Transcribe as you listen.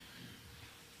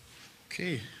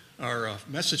Okay, our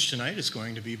message tonight is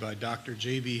going to be by Dr.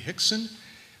 J.B. Hickson.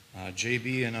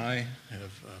 J.B. and I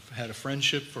have had a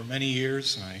friendship for many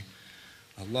years, and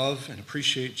I love and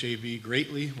appreciate J.B.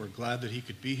 greatly. We're glad that he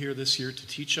could be here this year to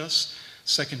teach us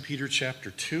 2 Peter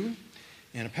chapter 2,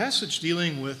 and a passage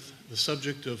dealing with the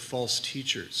subject of false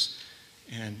teachers.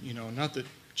 And, not that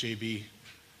J.B.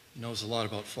 knows a lot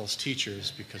about false teachers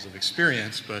because of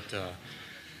experience, but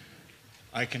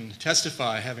I can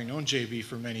testify, having known J.B.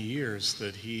 for many years,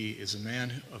 that he is a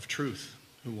man of truth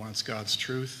who wants God's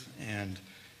truth, and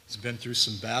he's been through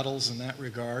some battles in that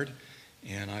regard,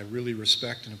 and I really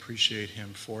respect and appreciate him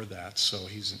for that. So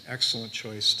he's an excellent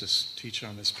choice to teach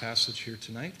on this passage here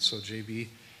tonight. So J.B.,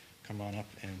 come on up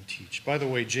and teach. By the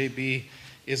way, J.B.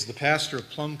 is the pastor of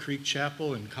Plum Creek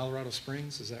Chapel in Colorado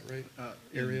Springs, is that right?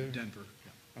 Area? In Denver.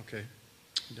 Yeah. Okay,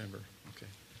 Denver, okay.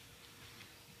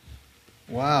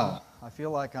 Wow, I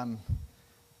feel like I'm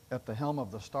at the helm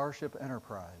of the Starship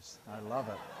Enterprise. I love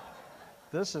it.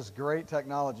 This is great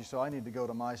technology, so I need to go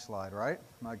to my slide, right?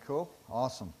 Am I cool?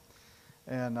 Awesome.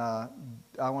 And I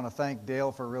want to thank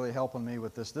Dale for really helping me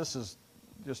with this. This is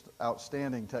just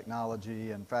outstanding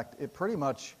technology. In fact, it pretty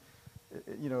much,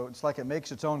 it's like it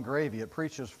makes its own gravy. It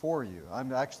preaches for you.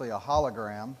 I'm actually a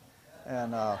hologram,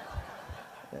 and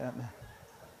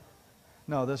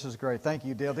no, this is great. Thank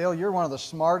you, Dale. Dale, you're one of the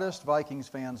smartest Vikings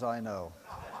fans I know.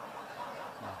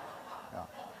 Yeah.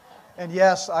 And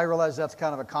yes, I realize that's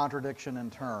kind of a contradiction in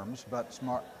terms, but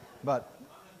smart. But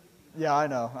yeah, I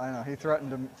know. He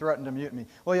threatened to mute me.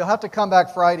 Well, you'll have to come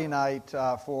back Friday night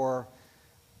for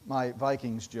my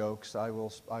Vikings jokes. I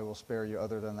will spare you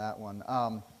other than that one.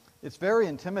 It's very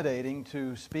intimidating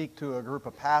to speak to a group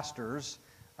of pastors.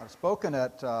 I've spoken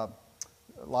at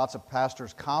lots of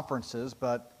pastors' conferences,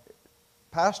 but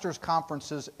pastors'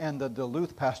 conferences and the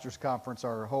Duluth Pastors' Conference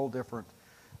are a whole different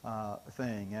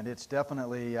thing. And it's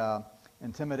definitely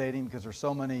intimidating because there's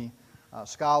so many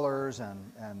scholars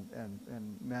and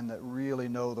men that really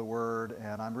know the Word.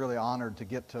 And I'm really honored to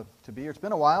get to be here. It's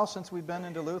been a while since we've been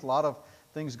in Duluth. A lot of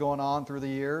things going on through the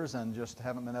years and just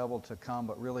haven't been able to come,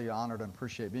 but really honored and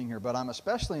appreciate being here. But I'm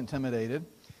especially intimidated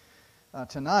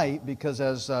tonight because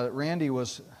as Randy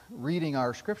was reading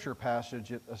our scripture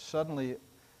passage, it suddenly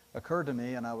occurred to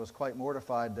me, and I was quite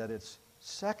mortified that it's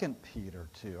 2 Peter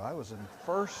 2. I was in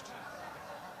 1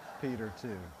 Peter 2.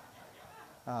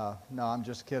 No, I'm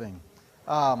just kidding.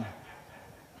 That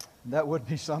would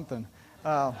be something.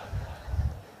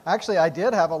 Actually, I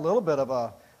did have a little bit of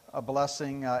a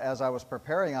blessing as I was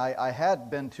preparing. I had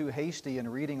been too hasty in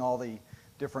reading all the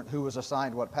different who was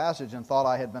assigned what passage and thought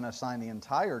I had been assigned the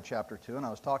entire chapter 2. And I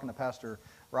was talking to Pastor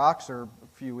Roxer a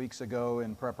few weeks ago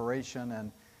in preparation,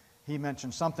 and he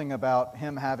mentioned something about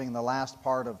him having the last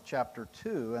part of chapter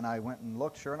 2, and I went and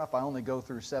looked. Sure enough, I only go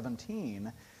through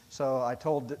 17. So I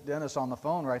told Dennis on the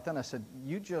phone right then, I said,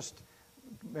 you just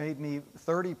made me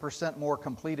 30% more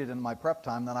completed in my prep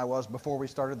time than I was before we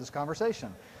started this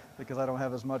conversation, because I don't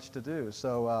have as much to do.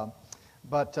 So,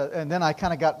 and then I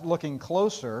kind of got looking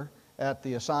closer at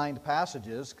the assigned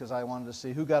passages, because I wanted to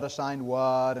see who got assigned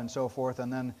what and so forth,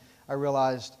 and then I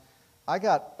realized I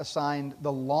got assigned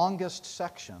the longest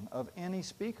section of any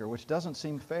speaker, which doesn't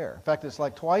seem fair. In fact, it's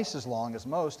like twice as long as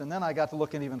most. And then I got to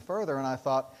looking even further, and I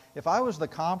thought, if I was the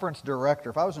conference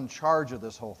director, if I was in charge of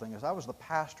this whole thing, if I was the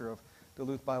pastor of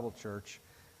Duluth Bible Church,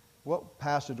 what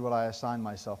passage would I assign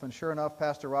myself? And sure enough,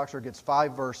 Pastor Roxer gets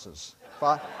 5 verses.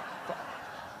 I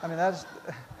mean,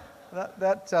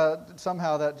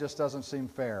 somehow that just doesn't seem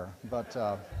fair.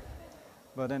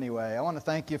 But anyway, I want to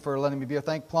thank you for letting me be here.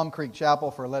 Thank Plum Creek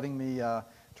Chapel for letting me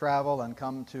travel and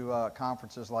come to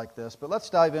conferences like this. But let's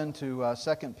dive into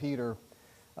 2 Peter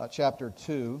chapter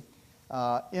 2.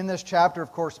 In this chapter,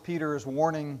 of course, Peter is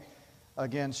warning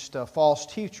against false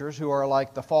teachers who are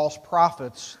like the false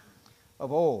prophets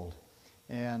of old.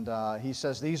 And he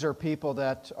says these are people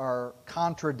that are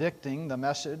contradicting the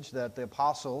message that the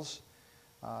apostles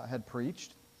had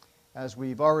preached. As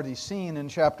we've already seen in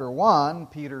chapter 1,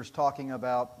 Peter's talking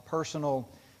about personal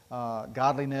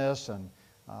godliness and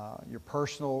your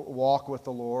personal walk with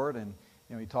the Lord. And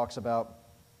he talks about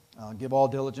give all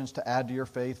diligence to add to your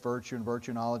faith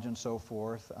virtue knowledge and so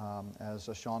forth, as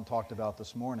Sean talked about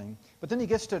this morning. But then he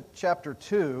gets to chapter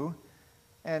 2,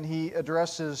 and he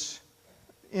addresses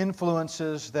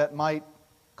influences that might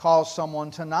cause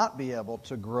someone to not be able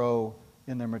to grow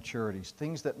in their maturities,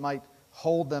 things that might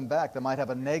hold them back, that might have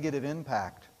a negative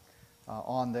impact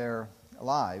on their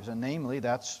lives. And namely,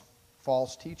 that's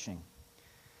false teaching.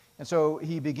 And so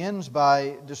he begins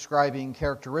by describing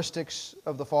characteristics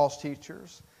of the false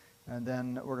teachers, and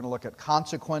then we're going to look at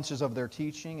consequences of their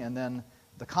teaching, and then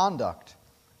the conduct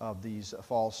of these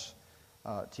false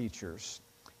teachers.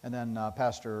 And then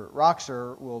Pastor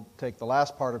Roxer will take the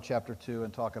last part of chapter 2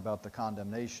 and talk about the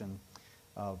condemnation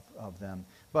of them.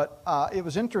 But it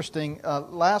was interesting.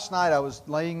 Last night I was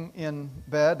laying in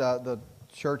bed. The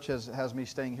church has me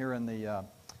staying here in the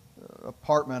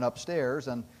apartment upstairs,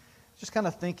 and just kind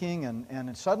of thinking,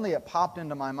 and suddenly it popped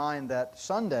into my mind that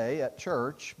Sunday at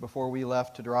church, before we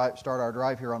left to start our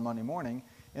drive here on Monday morning,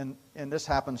 and this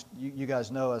happens, you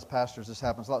guys know as pastors this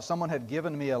happens a lot, someone had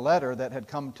given me a letter that had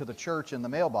come to the church in the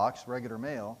mailbox, regular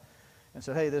mail, and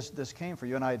said, hey, this came for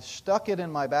you, and I had stuck it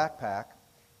in my backpack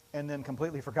and then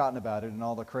completely forgotten about it in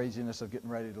all the craziness of getting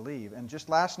ready to leave. And just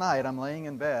last night, I'm laying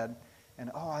in bed,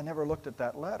 and I never looked at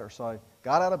that letter. So I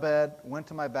got out of bed, went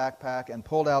to my backpack, and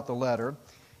pulled out the letter.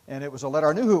 And it was a letter.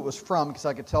 I knew who it was from because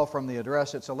I could tell from the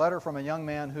address. It's a letter from a young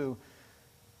man who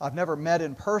I've never met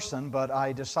in person, but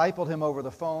I discipled him over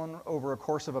the phone over a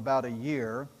course of about a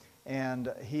year.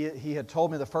 And he had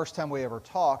told me the first time we ever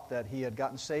talked that he had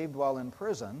gotten saved while in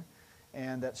prison,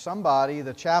 and that somebody,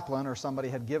 the chaplain or somebody,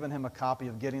 had given him a copy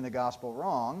of Getting the Gospel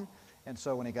Wrong. And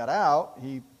so when he got out,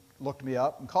 he looked me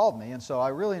up and called me. And so I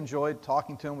really enjoyed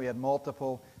talking to him. We had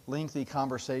multiple lengthy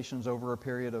conversations over a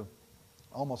period of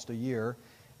almost a year.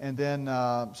 And then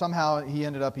somehow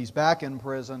he's back in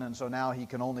prison, and so now he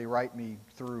can only write me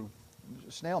through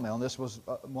snail mail. And this was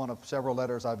one of several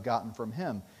letters I've gotten from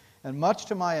him. And much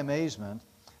to my amazement,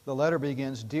 the letter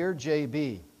begins, Dear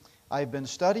J.B., I've been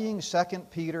studying 2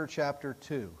 Peter chapter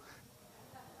 2.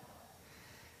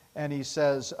 And he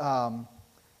says,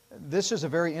 this is a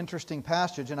very interesting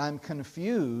passage, and I'm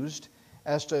confused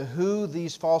as to who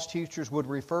these false teachers would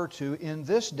refer to in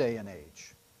this day and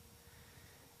age.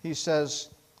 He says,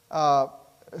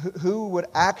 who would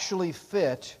actually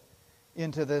fit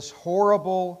into this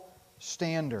horrible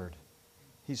standard?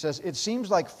 He says, it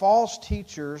seems like false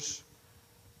teachers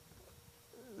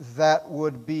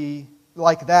would be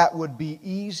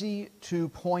easy to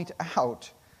point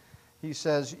out. He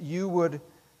says, you would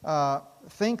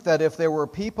think that if there were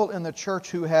people in the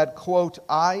church who had, quote,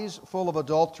 eyes full of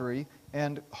adultery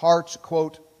and hearts,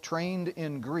 quote, trained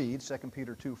in greed, 2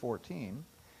 Peter 2:14,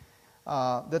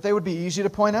 that they would be easy to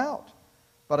point out.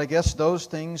 But I guess those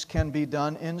things can be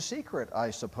done in secret,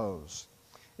 I suppose.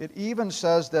 It even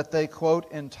says that they, quote,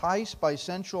 entice by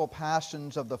sensual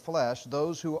passions of the flesh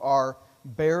those who are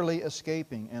barely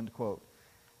escaping, end quote.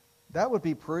 That would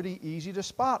be pretty easy to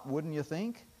spot, wouldn't you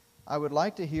think? I would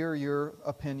like to hear your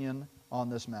opinion on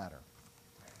this matter.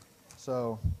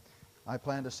 So I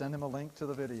plan to send him a link to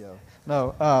the video.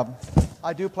 No,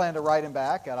 I do plan to write him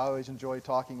back, and I always enjoy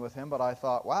talking with him, but I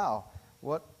thought, wow,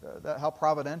 how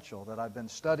providential that I've been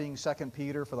studying 2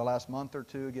 Peter for the last month or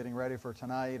two, getting ready for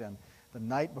tonight, and the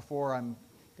night before I'm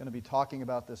going to be talking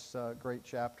about this great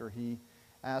chapter, he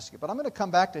asked it. But I'm going to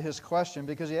come back to his question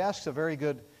because he asks a very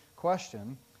good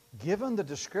question. Given the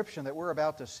description that we're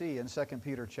about to see in 2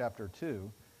 Peter chapter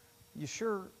 2, you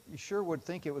sure would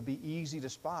think it would be easy to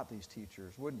spot these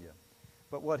teachers, wouldn't you?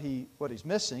 But what he's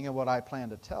missing, and what I plan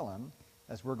to tell him,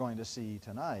 as we're going to see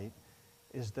tonight,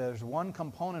 is there's one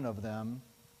component of them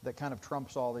that kind of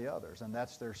trumps all the others, and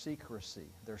that's their secrecy,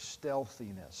 their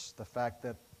stealthiness, the fact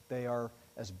that they are,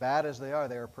 as bad as they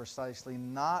are precisely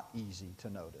not easy to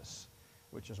notice,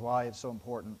 which is why it's so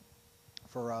important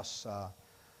for us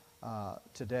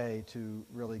today to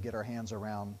really get our hands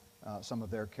around some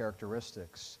of their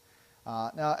characteristics.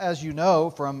 Now, as you know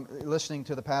from listening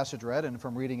to the passage read and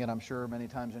from reading it, I'm sure, many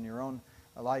times in your own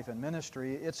life and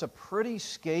ministry, it's a pretty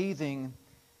scathing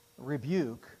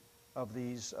rebuke of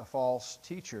these false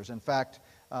teachers. In fact,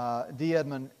 D.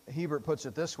 Edmond Hebert puts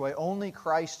it this way, only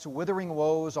Christ's withering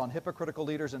woes on hypocritical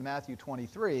leaders in Matthew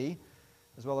 23,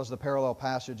 as well as the parallel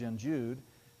passage in Jude,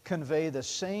 convey the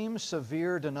same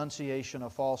severe denunciation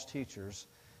of false teachers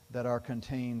that are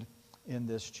contained in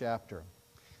this chapter.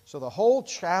 So the whole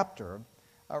chapter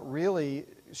really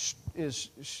is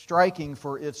striking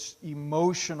for its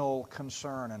emotional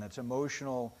concern and its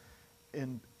emotional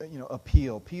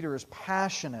appeal. Peter is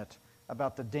passionate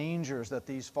about the dangers that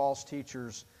these false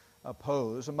teachers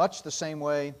pose, much the same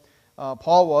way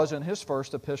Paul was in his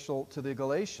first epistle to the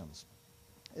Galatians.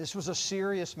 This was a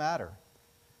serious matter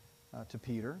to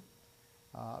Peter.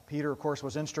 Peter, of course,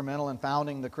 was instrumental in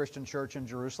founding the Christian church in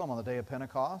Jerusalem on the day of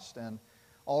Pentecost, and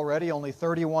already, only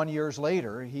 31 years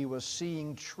later, he was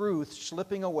seeing truth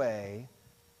slipping away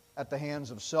at the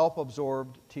hands of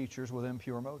self-absorbed teachers with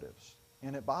impure motives,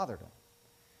 and it bothered him.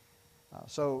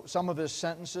 So some of his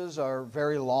sentences are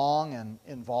very long and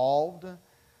involved.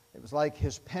 It was like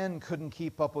his pen couldn't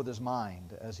keep up with his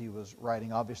mind as he was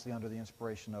writing, obviously under the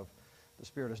inspiration of the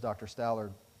Spirit, as Dr.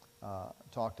 Stallard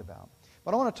talked about.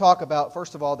 But I want to talk about,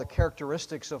 first of all, the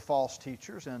characteristics of false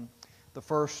teachers, and the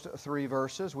first three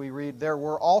verses. We read, "There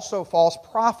were also false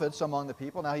prophets among the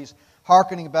people." Now he's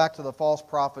hearkening back to the false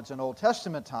prophets in Old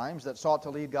Testament times that sought to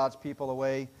lead God's people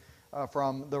away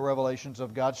from the revelations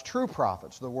of God's true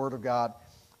prophets, the Word of God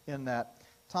in that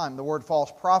time. The word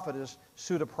false prophet is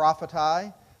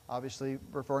pseudopropheti, obviously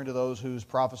referring to those whose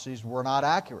prophecies were not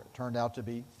accurate, turned out to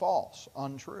be false,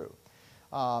 untrue.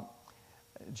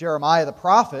 Jeremiah the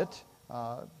prophet,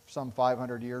 some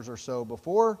 500 years or so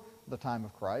before the time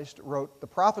of Christ, wrote, "The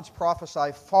prophets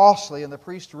prophesy falsely, and the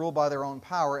priests rule by their own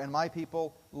power, and my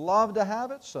people love to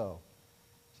have it so."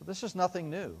 So this is nothing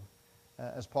new,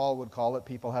 as Paul would call it,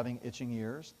 people having itching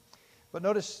ears. But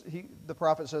notice the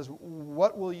prophet says,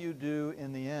 "What will you do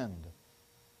in the end?"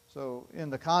 So in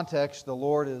the context, the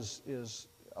Lord is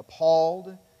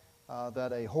appalled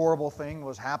that a horrible thing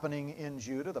was happening in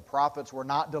Judah. The prophets were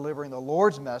not delivering the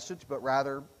Lord's message, but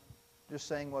rather just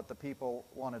saying what the people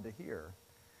wanted to hear.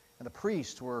 And the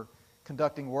priests were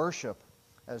conducting worship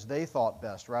as they thought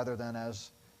best, rather than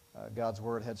as God's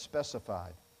Word had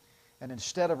specified. And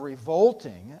instead of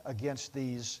revolting against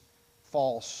these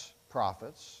false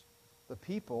prophets, the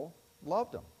people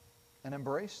loved them and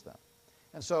embraced them.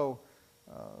 And so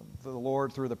the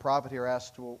Lord, through the prophet here,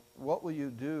 asked, "Well, what will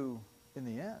you do in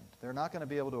the end?" They're not going to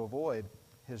be able to avoid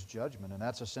His judgment. And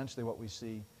that's essentially what we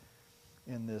see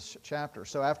in this chapter.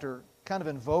 So after kind of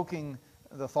invoking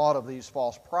the thought of these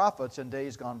false prophets in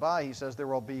days gone by, he says there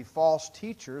will be false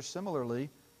teachers similarly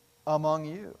among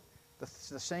you.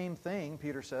 The same thing,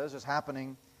 Peter says, is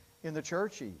happening in the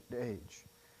church age.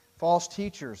 False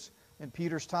teachers in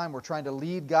Peter's time were trying to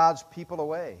lead God's people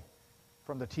away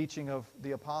from the teaching of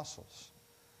the apostles.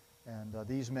 And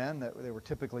these men, they were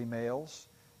typically males,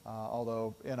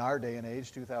 although in our day and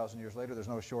age, 2,000 years later, there's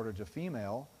no shortage of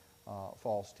female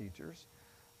false teachers.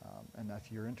 And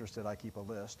if you're interested, I keep a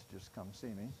list. Just come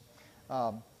see me.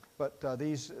 But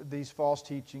these false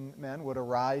teaching men would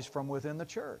arise from within the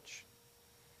church.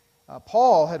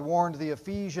 Paul had warned the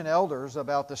Ephesian elders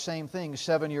about the same thing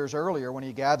 7 years earlier when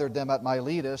he gathered them at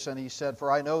Miletus, and he said,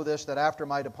 "For I know this, that after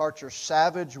my departure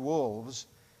savage wolves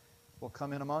will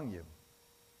come in among you,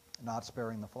 not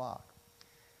sparing the flock."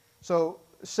 So,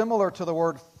 similar to the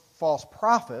word false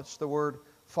prophets, the word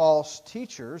false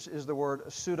teachers is the word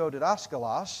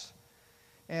pseudodidaskalos.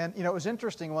 And, it was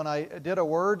interesting when I did a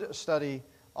word study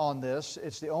on this.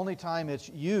 It's the only time it's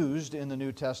used in the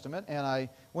New Testament. And I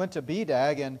went to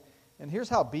BDAG, and here's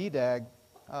how BDAG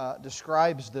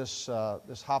describes this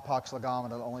hapax legomena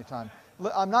the only time.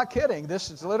 I'm not kidding.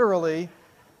 This is literally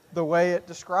the way it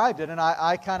described it. And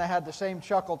I kind of had the same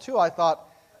chuckle, too. I thought,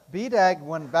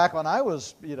 BDAG, back when I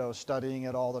was studying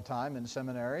it all the time in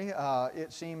seminary,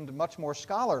 it seemed much more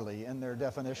scholarly in their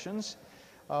definitions.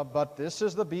 But this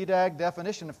is the BDAG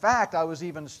definition. In fact, I was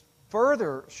even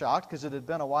further shocked because it had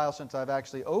been a while since I've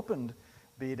actually opened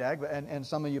BDAG, and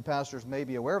some of you pastors may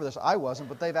be aware of this. I wasn't,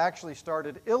 but they've actually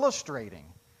started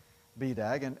illustrating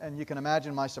BDAG, and you can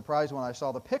imagine my surprise when I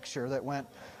saw the picture that went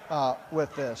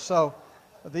with this. So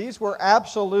these were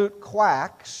absolute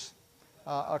quacks,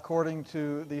 according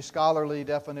to the scholarly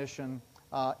definition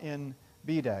in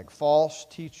BDAG, false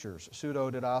teachers,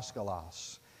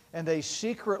 pseudodidaskalos. And they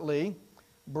secretly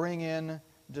bring in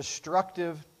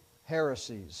destructive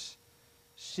heresies.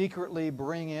 Secretly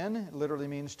bring in, literally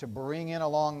means to bring in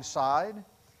alongside.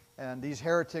 And these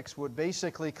heretics would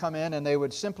basically come in and they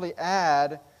would simply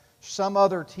add some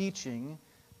other teaching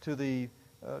to the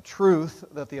truth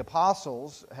that the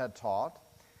apostles had taught,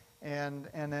 and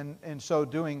then in so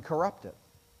doing corrupt it.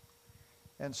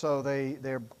 And so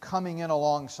they're coming in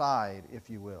alongside, if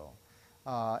you will.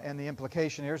 And the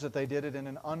implication here is that they did it in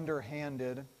an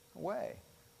underhanded way.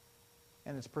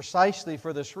 And it's precisely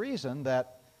for this reason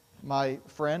that my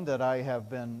friend that I have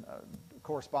been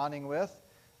corresponding with,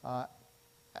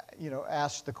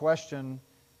 asked the question,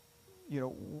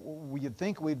 you'd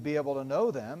think we'd be able to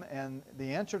know them, and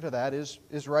the answer to that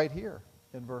is right here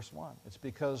in verse 1. It's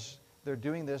because they're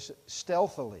doing this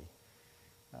stealthily.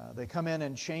 They come in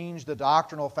and change the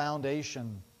doctrinal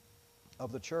foundation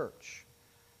of the church.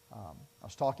 I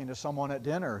was talking to someone at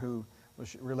dinner who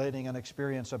was relating an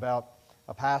experience about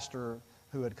a pastor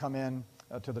who had come in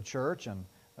to the church, and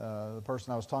the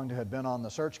person I was talking to had been on the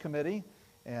search committee,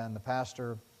 and the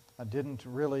pastor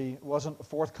wasn't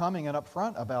forthcoming and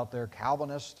upfront about their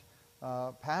Calvinist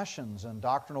passions and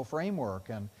doctrinal framework,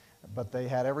 but they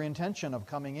had every intention of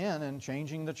coming in and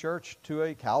changing the church to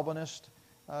a Calvinist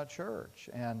church.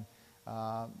 And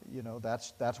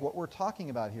that's what we're talking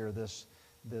about here. This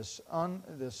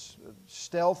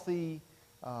stealthy,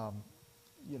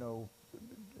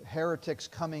 heretics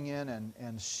coming in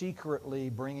and secretly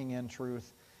bringing in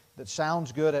truth that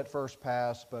sounds good at first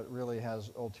pass, but really has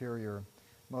ulterior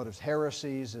motives.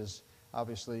 Heresies is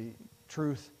obviously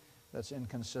truth that's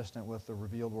inconsistent with the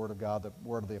revealed Word of God, the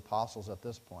Word of the apostles at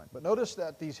this point. But notice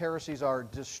that these heresies are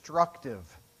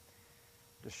destructive.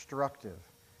 Destructive.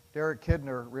 Derek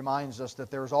Kidner reminds us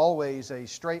that there's always a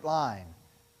straight line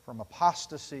from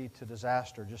apostasy to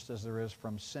disaster, just as there is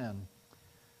from sin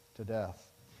to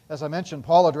death. As I mentioned,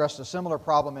 Paul addressed a similar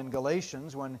problem in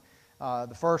Galatians when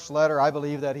the first letter, I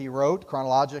believe, that he wrote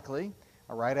chronologically,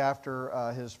 right after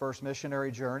his first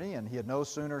missionary journey, and he had no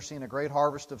sooner seen a great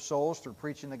harvest of souls through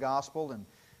preaching the gospel in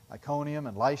Iconium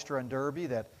and Lystra and Derbe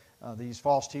that these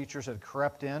false teachers had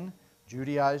crept in,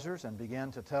 Judaizers, and began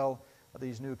to tell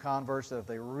these new converts that if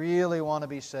they really want to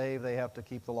be saved, they have to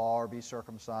keep the law or be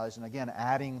circumcised. And again,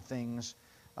 adding things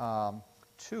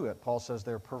to it. Paul says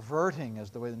they're perverting, as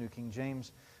the way the New King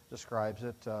James describes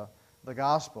it, the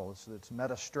gospel. It's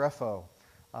metastrepho.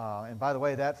 And by the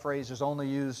way, that phrase is only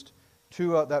used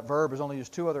that verb is only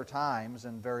used 2 other times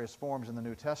in various forms in the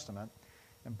New Testament.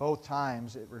 And both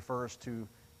times it refers to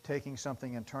taking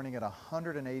something and turning it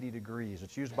 180 degrees.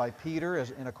 It's used by Peter as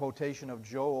in a quotation of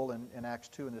Joel in Acts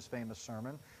 2 in this famous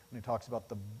sermon, when he talks about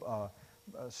the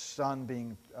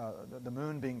the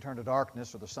moon being turned to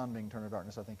darkness, or the sun being turned to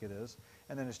darkness, I think it is.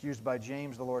 And then it's used by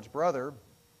James, the Lord's brother,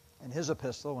 in his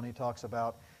epistle when he talks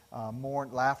about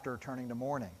laughter turning to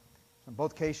mourning. In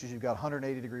both cases, you've got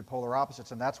 180-degree polar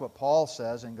opposites, and that's what Paul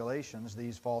says in Galatians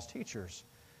these false teachers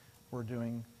were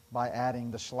doing by adding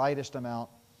the slightest amount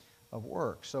of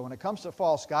work. So when it comes to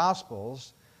false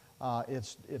gospels,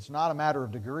 it's not a matter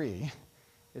of degree.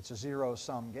 It's a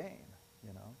zero-sum game,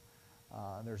 you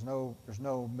know. There's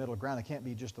no middle ground. It can't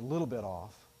be just a little bit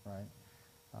off, right?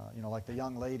 Like the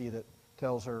young lady that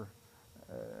tells her,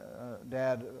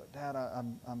 Dad,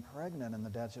 I'm pregnant. And the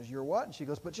dad says, you're what? And she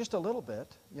goes, but just a little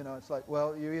bit. It's like,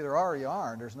 well, you either are or you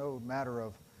aren't. There's no matter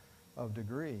of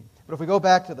degree. But if we go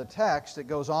back to the text, it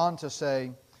goes on to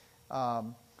say,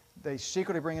 they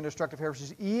secretly bring in destructive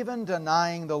heresies, even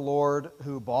denying the Lord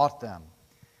who bought them.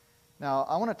 Now,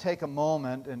 I want to take a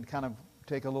moment and kind of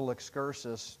take a little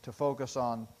excursus to focus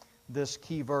on this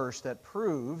key verse that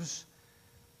proves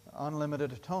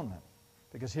unlimited atonement.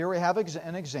 Because here we have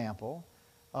an example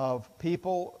of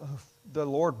people who the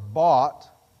Lord bought,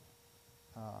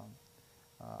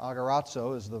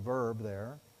 agarazzo is the verb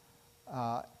there,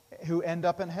 who end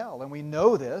up in hell. And we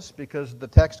know this because the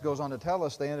text goes on to tell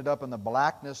us they ended up in the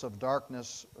blackness of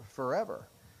darkness forever.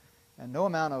 And no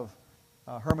amount of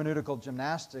hermeneutical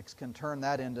gymnastics can turn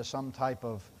that into some type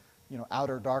of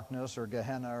outer darkness or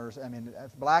Gehenna.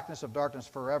 Blackness of darkness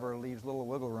forever leaves little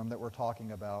wiggle room that we're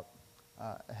talking about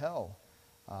hell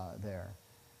there.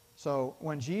 So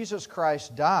when Jesus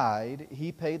Christ died,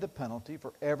 He paid the penalty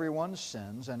for everyone's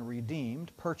sins and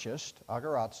redeemed, purchased,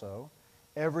 agarazzo,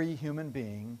 every human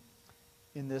being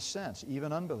in this sense,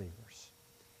 even unbelievers.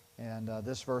 And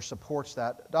this verse supports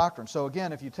that doctrine. So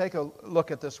again, if you take a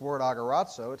look at this word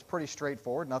agarazzo, it's pretty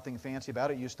straightforward, nothing fancy about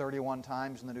it. Used 31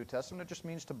 times in the New Testament. It just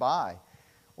means to buy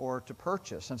or to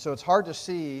purchase. And so it's hard to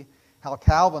see how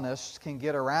Calvinists can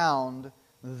get around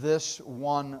this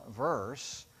one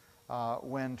verse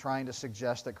when trying to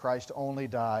suggest that Christ only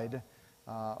died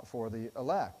for the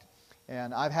elect.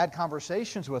 And I've had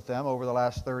conversations with them over the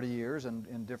last 30 years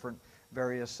in different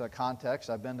various contexts.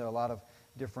 I've been to a lot of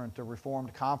different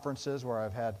Reformed conferences where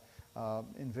I've had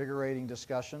invigorating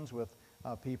discussions with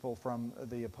people from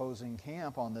the opposing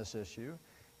camp on this issue.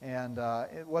 And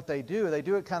what they do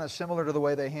it kind of similar to the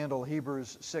way they handle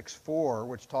Hebrews 6:4,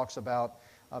 which talks about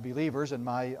believers, in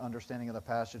my understanding of the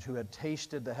passage, who had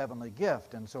tasted the heavenly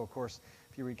gift. And so, of course,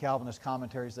 if you read Calvinist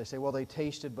commentaries, they say, well, they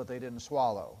tasted but they didn't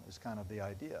swallow, is kind of the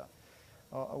idea.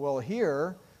 Well,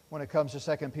 here, when it comes to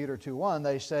 2 Peter 2:1,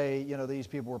 they say, these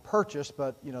people were purchased,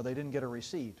 but, they didn't get a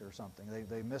receipt or something.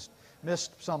 They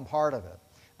missed some part of it.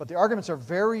 But the arguments are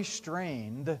very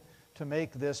strained to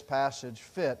make this passage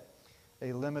fit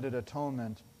a limited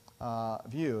atonement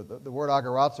view. The word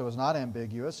agarazzo is not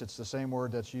ambiguous. It's the same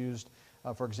word that's used,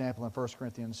 for example, in 1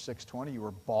 Corinthians 6:20, you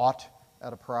were bought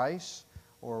at a price.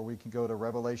 Or we can go to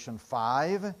Revelation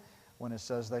 5, when it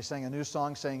says, they sang a new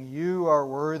song saying, you are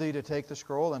worthy to take the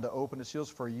scroll and to open the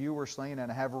seals, for you were slain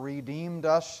and have redeemed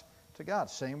us to God.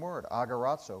 Same word,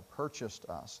 agarazzo, purchased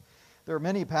us. There are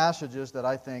many passages that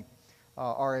I think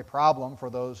are a problem for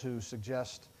those who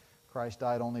suggest Christ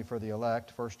died only for the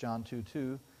elect. 1 John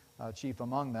 2:2, chief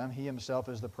among them. He himself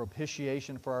is the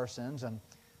propitiation for our sins, and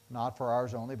not for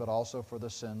ours only, but also for the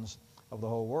sins of the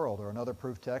whole world. Or another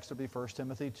proof text would be 1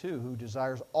 Timothy 2, who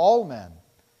desires all men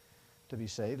to be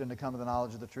saved and to come to the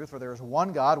knowledge of the truth. For there is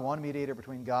one God, one mediator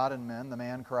between God and men, the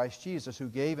man Christ Jesus, who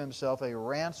gave himself a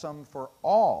ransom for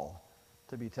all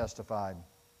to be testified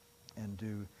in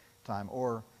due time.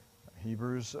 Or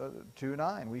Hebrews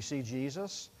 2:9, we see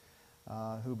Jesus,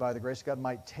 who by the grace of God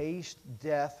might taste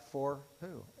death for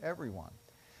who? Everyone.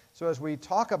 So as we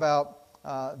talk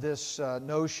about this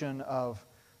notion of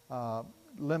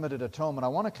limited atonement, I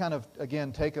want to kind of,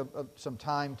 again, take some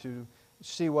time to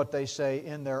see what they say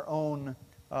in their own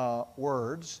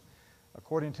words.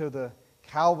 According to the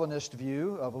Calvinist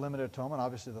view of limited atonement,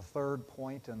 obviously the third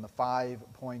point in the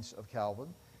 5 points of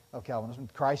Calvinism,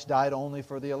 Christ died only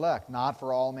for the elect, not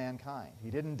for all mankind. He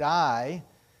didn't die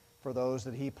for those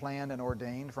that he planned and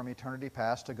ordained from eternity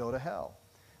past to go to hell.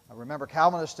 Remember,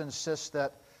 Calvinists insist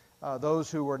that those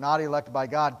who were not elected by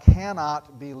God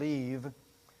cannot believe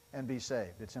and be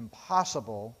saved. It's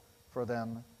impossible for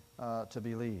them to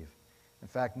believe. In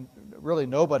fact, really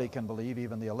nobody can believe,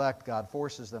 even the elect. God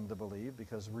forces them to believe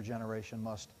because regeneration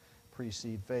must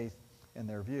precede faith in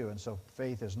their view. And so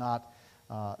faith is not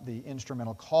the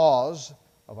instrumental cause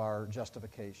of our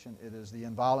justification. It is the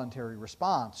involuntary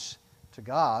response to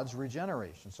God's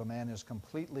regeneration. So man is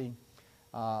completely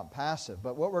passive.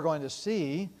 But what we're going to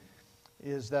see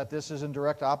is that this is in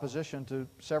direct opposition to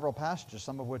several passages,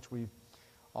 some of which we've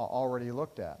already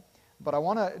looked at. But I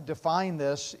want to define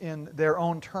this in their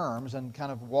own terms and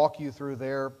kind of walk you through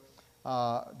their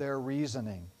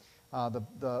reasoning.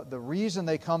 The reason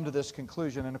they come to this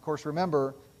conclusion, and of course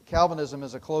remember, Calvinism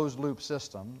is a closed-loop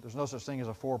system. There's no such thing as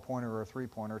a 4-pointer or a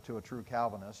 3-pointer to a true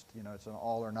Calvinist. It's an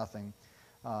all-or-nothing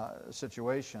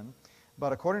situation.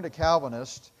 But according to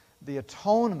Calvinists, the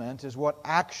atonement is what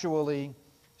actually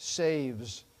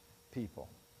saves people.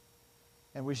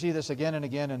 And we see this again and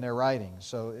again in their writings.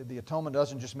 So the atonement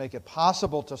doesn't just make it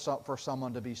possible for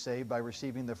someone to be saved by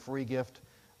receiving the free gift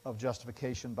of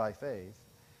justification by faith.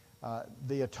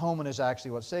 The atonement is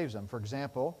actually what saves them. For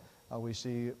example, we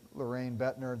see Lorraine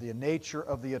Bettner, the nature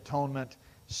of the atonement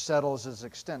settles its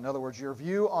extent. In other words, your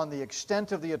view on the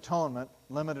extent of the atonement,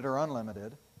 limited or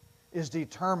unlimited, is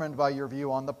determined by your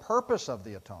view on the purpose of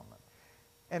the atonement.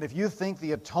 And if you think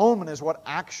the atonement is what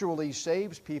actually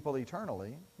saves people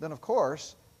eternally, then of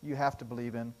course you have to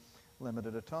believe in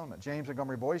limited atonement. James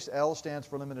Montgomery Boyce, L stands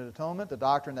for limited atonement, the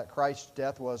doctrine that Christ's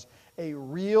death was a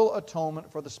real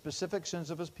atonement for the specific sins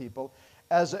of his people,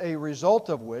 as a result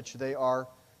of which they are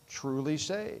truly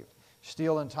saved.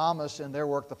 Steele and Thomas, in their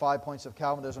work, The 5 Points of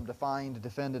Calvinism, defined,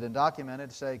 defended, and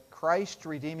documented, say Christ's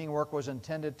redeeming work was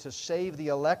intended to save the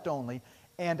elect only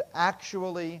and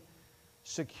actually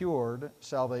secured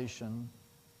salvation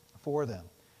for them.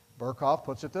 Burkhoff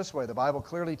puts it this way: the Bible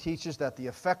clearly teaches that the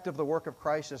effect of the work of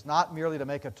Christ is not merely to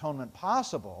make atonement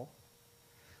possible,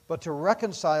 but to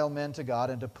reconcile men to God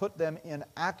and to put them in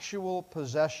actual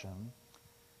possession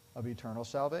of eternal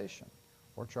salvation.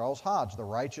 Or Charles Hodge, the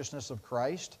righteousness of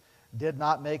Christ did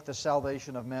not make the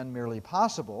salvation of men merely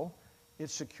possible,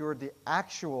 it secured the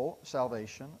actual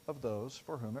salvation of those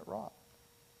for whom it wrought.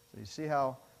 So you see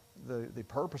how the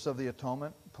purpose of the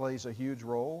atonement plays a huge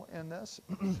role in this.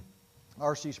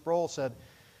 R.C. Sproul said,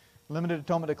 limited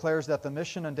atonement declares that the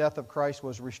mission and death of Christ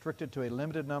was restricted to a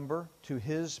limited number, to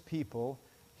his people,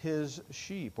 his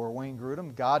sheep. Or Wayne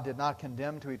Grudem, God did not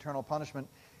condemn to eternal punishment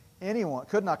anyone,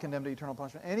 could not condemn to eternal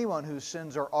punishment anyone whose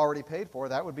sins are already paid for.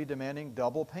 That would be demanding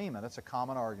double payment. That's a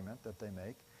common argument that they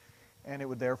make. And it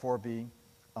would therefore be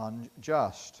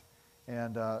unjust.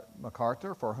 And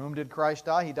MacArthur, for whom did Christ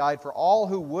die? He died for all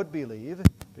who would believe,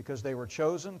 because they were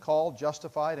chosen, called,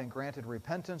 justified, and granted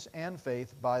repentance and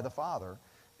faith by the Father.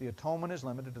 The atonement is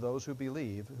limited to those who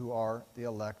believe, who are the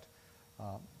elect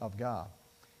of God.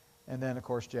 And then, of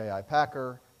course, J.I.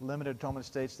 Packer, limited atonement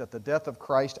states that the death of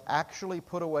Christ actually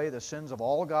put away the sins of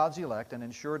all God's elect and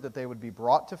ensured that they would be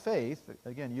brought to faith.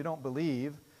 Again, you don't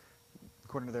believe,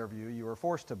 according to their view, you are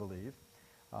forced to believe.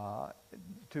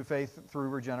 To faith through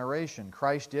regeneration.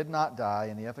 Christ did not die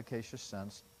in the efficacious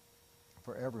sense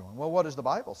for everyone. Well, what does the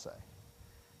Bible say?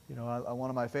 One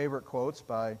of my favorite quotes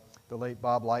by the late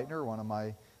Bob Leitner, one of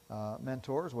my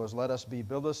mentors, was, "Let us be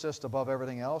biblicist above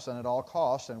everything else and at all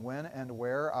costs, and when and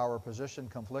where our position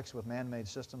conflicts with man-made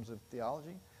systems of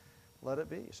theology, let it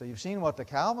be." So you've seen what the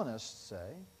Calvinists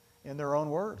say in their own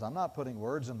words. I'm not putting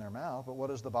words in their mouth, but what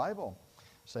does the Bible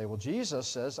say? Well, Jesus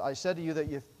says, I said to you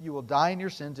that you will die in your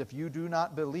sins if you do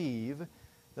not believe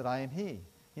that I am He.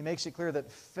 He makes it clear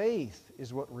that faith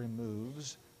is what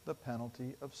removes the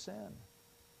penalty of sin.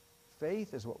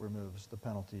 Faith is what removes the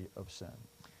penalty of sin.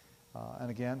 And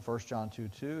again, 1 John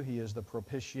 2:2, He is the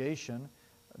propitiation,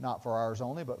 not for ours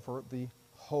only, but for the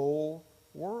whole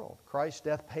world. Christ's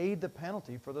death paid the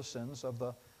penalty for the sins of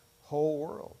the whole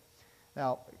world.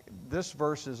 Now, this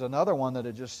verse is another one that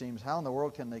it just seems, how in the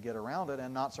world can they get around it?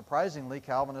 And not surprisingly,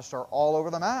 Calvinists are all over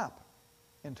the map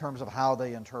in terms of how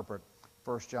they interpret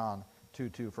 1 John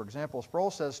 2:2. For example,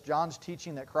 Sproul says John's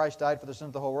teaching that Christ died for the sins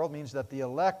of the whole world means that the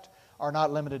elect are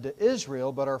not limited to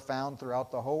Israel, but are found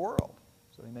throughout the whole world.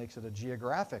 So he makes it a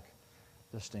geographic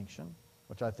distinction,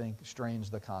 which I think strains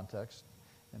the context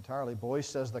entirely. Boyce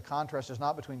says the contrast is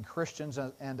not between Christians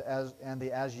and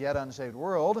the as yet unsaved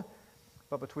world,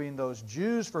 but between those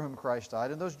Jews for whom Christ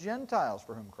died and those Gentiles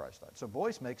for whom Christ died. So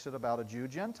Boyce makes it about a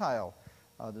Jew-Gentile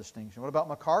distinction. What about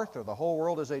MacArthur? The whole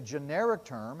world is a generic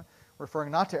term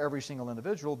referring not to every single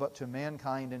individual, but to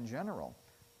mankind in general.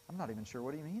 I'm not even sure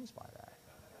what he means by that.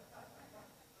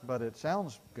 But it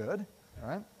sounds good,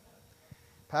 right?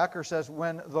 Packer says,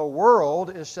 when the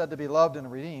world is said to be loved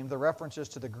and redeemed, the reference is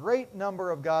to the great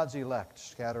number of God's elect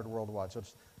scattered worldwide. So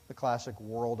it's the classic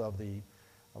world of the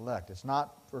elect. It's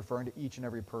not referring to each and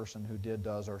every person who did,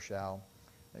 does, or shall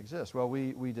exist. Well,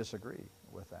 we disagree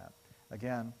with that.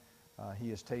 Again,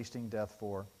 he is tasting death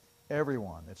for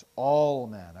everyone. It's all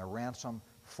men, a ransom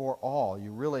for all.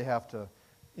 You really have to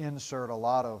insert a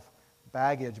lot of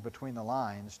baggage between the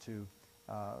lines to,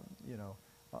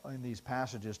 in these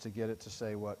passages to get it to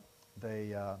say what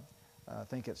they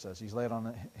think it says. He's laid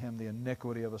on him the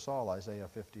iniquity of us all, Isaiah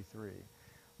 53.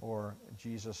 Or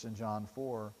Jesus in John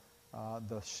 4,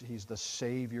 he's the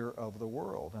Savior of the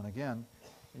world. And again,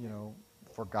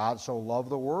 for God so loved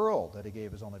the world that he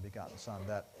gave his only begotten Son,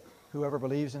 that whoever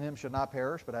believes in him should not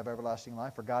perish but have everlasting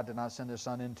life. For God did not send his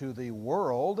Son into the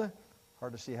world,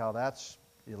 hard to see how that's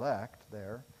elect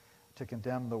there, to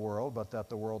condemn the world, but that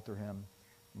the world through him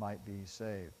might be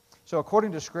saved. So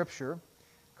according to Scripture,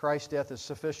 Christ's death is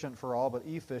sufficient for all, but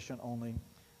efficient only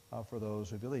for those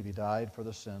who believe. He died for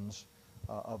the sins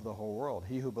of the whole world.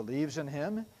 He who believes in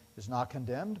him is not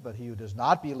condemned, but he who does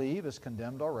not believe is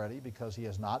condemned already, because he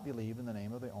has not believed in the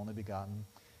name of the only begotten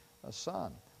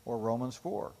Son. Or Romans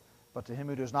 4. But to him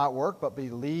who does not work, but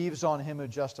believes on him who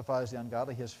justifies the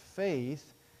ungodly, his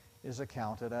faith is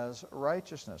accounted as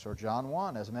righteousness. Or John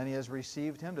 1, as many as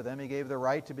received him, to them he gave the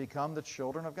right to become the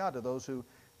children of God, to those who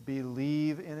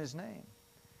believe in his name.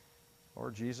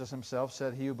 Or Jesus himself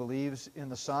said, he who believes in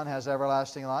the Son has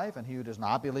everlasting life, and he who does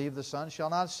not believe the Son shall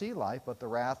not see life, but the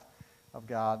wrath of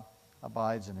God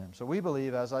abides in him. So we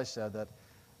believe, as I said, that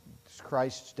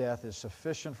Christ's death is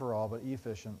sufficient for all, but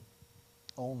efficient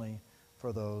only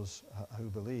for those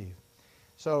who believe.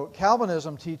 So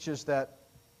Calvinism teaches that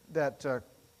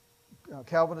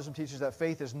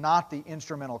faith is not the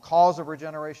instrumental cause of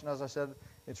regeneration, as I said.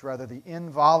 It's rather the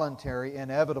involuntary,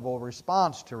 inevitable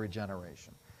response to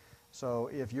regeneration. So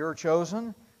if you're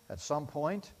chosen, at some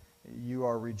point you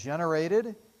are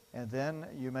regenerated, and then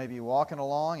you may be walking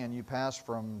along and you pass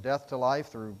from death to life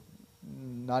through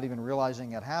not even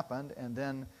realizing it happened, and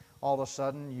then all of a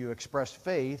sudden you express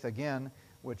faith, again,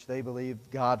 which they believe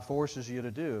God forces you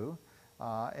to do.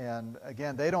 And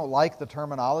again, they don't like the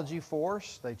terminology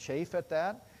force. They chafe at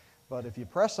that. But if you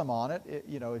press them on it,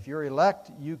 if you're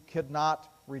elect, you could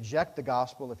not reject the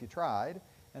gospel if you tried.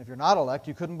 And if you're not elect,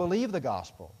 you couldn't believe the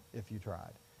gospel if you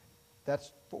tried.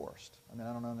 That's forced. I mean,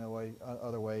 I don't know no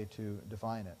other way to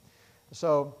define it.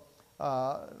 So,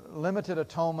 limited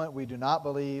atonement, we do not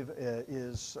believe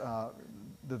is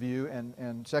the view,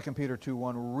 and 2 Peter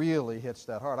 2:1 really hits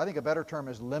that hard. I think a better term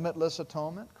is limitless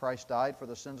atonement. Christ died for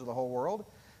the sins of the whole world,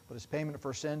 but his payment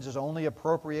for sins is only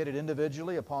appropriated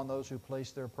individually upon those who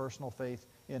place their personal faith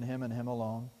in him and him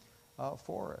alone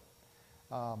for it.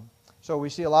 So we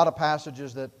see a lot of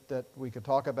passages that we could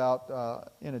talk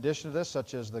about in addition to this,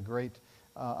 such as the great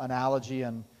analogy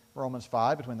in Romans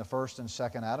 5 between the first and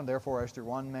second Adam. Therefore, as through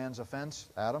one man's offense,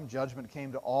 Adam, judgment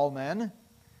came to all men,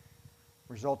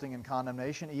 resulting in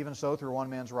condemnation. Even so, through one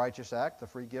man's righteous act, the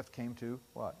free gift came to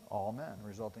what? All men,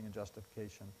 resulting in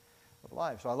justification of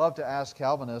life. So I love to ask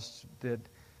Calvinists, did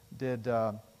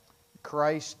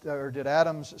Christ, or did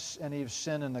Adam's and Eve's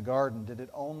sin in the garden, did it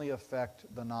only affect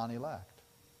the non-elect?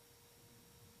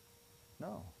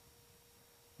 No.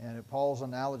 And Paul's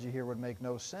analogy here would make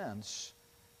no sense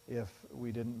if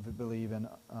we didn't believe in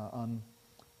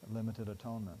unlimited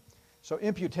atonement. So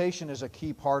imputation is a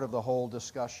key part of the whole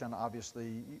discussion.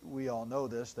 Obviously, we all know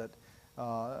this, that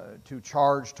to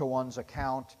charge to one's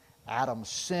account Adam's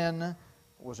sin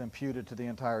was imputed to the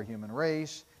entire human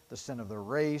race. The sin of the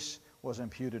race was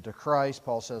imputed to Christ.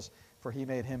 Paul says, for he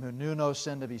made him who knew no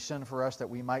sin to be sin for us, that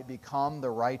we might become the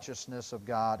righteousness of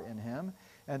God in him.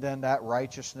 And then that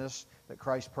righteousness that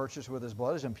Christ purchased with his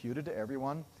blood is imputed to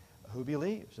everyone who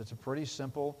believes. It's a pretty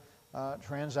simple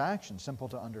transaction, simple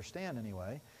to understand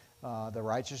anyway. The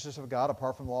righteousness of God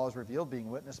apart from the law is revealed, being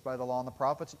witnessed by the law and the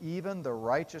prophets, even the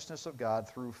righteousness of God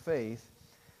through faith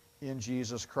in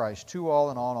Jesus Christ, to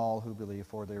all and on all who believe,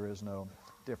 for there is no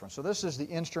difference. So this is the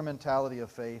instrumentality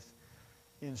of faith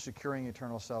in securing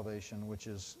eternal salvation, which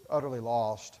is utterly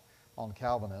lost on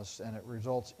Calvinists, and it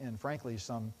results in, frankly,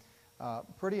 some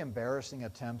pretty embarrassing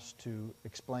attempts to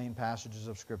explain passages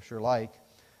of Scripture like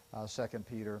 2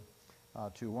 Peter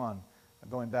 2:1.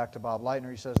 Going back to Bob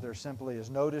Leitner, he says there simply is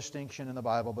no distinction in the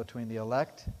Bible between the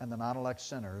elect and the non-elect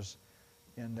sinners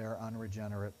in their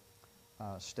unregenerate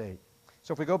state.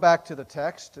 So if we go back to the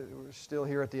text, we're still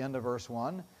here at the end of verse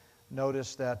 1.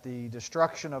 Notice that the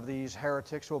destruction of these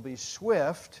heretics will be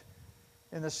swift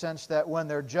in the sense that when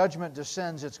their judgment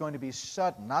descends, it's going to be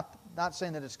sudden. Not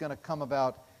saying that it's going to come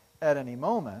about at any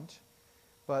moment,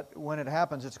 but when it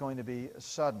happens, it's going to be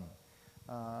sudden.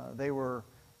 They were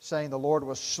saying the Lord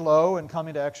was slow in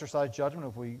coming to exercise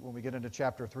judgment. When we get into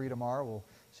chapter 3 tomorrow, we'll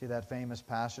see that famous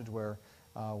passage where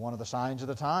one of the signs of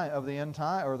the end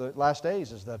time, or the last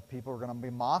days, is that people are going to be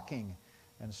mocking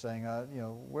and saying,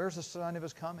 where's the sign of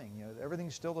his coming?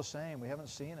 Everything's still the same. We haven't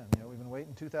seen him. We've been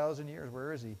waiting 2,000 years.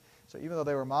 Where is he? So even though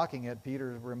they were mocking it,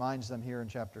 Peter reminds them here in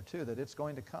chapter 2 that it's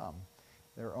going to come.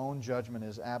 Their own judgment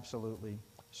is absolutely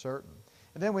certain.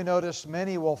 And then we notice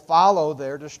many will follow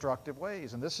their destructive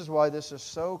ways. And this is why this is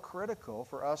so critical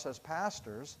for us as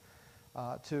pastors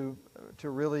to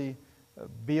really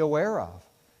be aware of.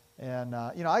 And,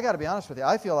 I got to be honest with you.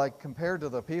 I feel like compared to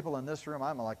the people in this room,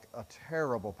 I'm like a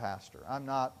terrible pastor. I'm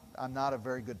not a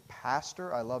very good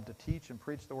pastor. I love to teach and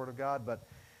preach the Word of God,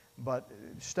 but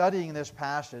studying this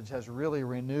passage has really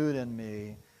renewed in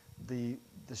me the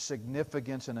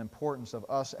significance and importance of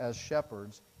us as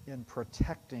shepherds in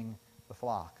protecting the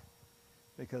flock.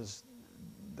 Because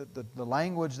the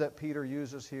language that Peter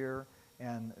uses here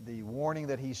and the warning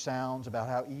that he sounds about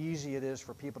how easy it is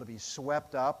for people to be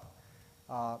swept up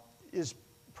is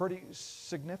pretty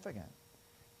significant,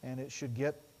 and it should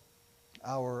get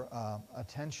our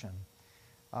attention.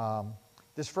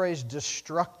 This phrase,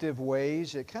 destructive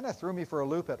ways, it kind of threw me for a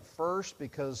loop at first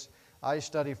because I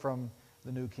study from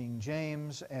the New King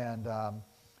James, and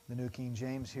the New King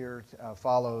James here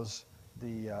follows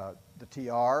the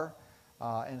TR,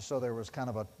 and so there was kind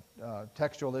of a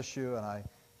textual issue, and I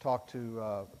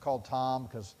called Tom,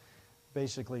 because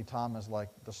basically Tom is like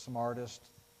the smartest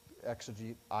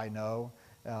exegete I know.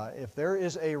 If there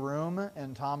is a room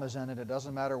and Tom is in it, it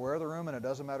doesn't matter where the room and it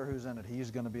doesn't matter who's in it. He's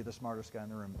going to be the smartest guy in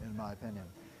the room, in my opinion.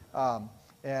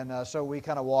 So we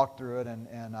kind of walked through it,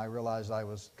 and I realized I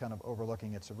was kind of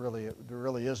overlooking it. There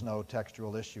really is no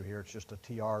textual issue here. It's just a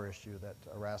TR issue that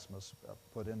Erasmus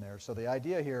put in there. So the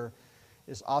idea here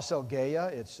is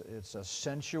aselgeia. It's a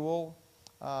sensualness,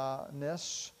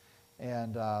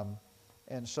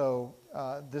 and so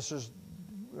this is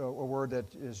a word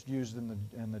that is used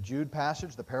in the Jude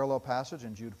passage, the parallel passage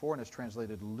in Jude 4, and it's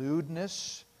translated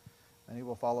lewdness. And he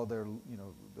will follow their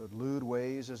lewd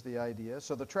ways is the idea.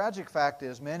 So the tragic fact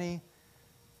is many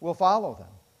will follow them.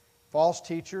 False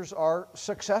teachers are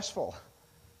successful.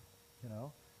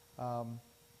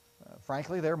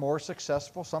 Frankly, they're more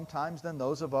successful sometimes than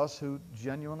those of us who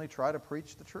genuinely try to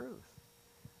preach the truth.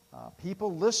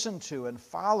 People listen to and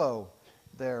follow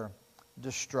their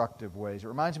destructive ways. It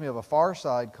reminds me of a Far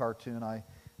Side cartoon I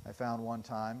found one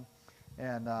time.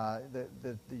 And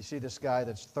you see this guy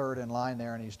that's third in line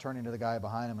there, and he's turning to the guy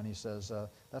behind him, and he says,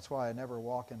 that's why I never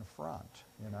walk in front,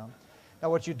 Now,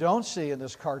 what you don't see in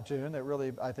this cartoon that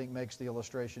really, I think, makes the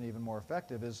illustration even more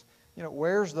effective is,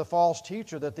 where's the false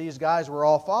teacher that these guys were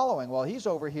all following? Well, he's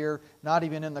over here, not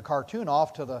even in the cartoon,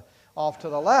 off to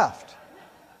the left.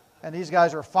 And these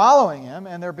guys are following him,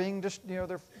 and they're being,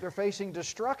 they're facing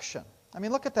destruction. I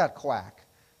mean, look at that quack.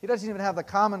 He doesn't even have the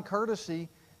common courtesy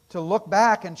to look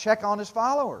back and check on his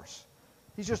followers.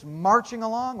 He's just marching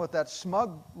along with that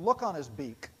smug look on his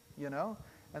beak, And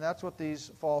that's what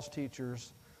these false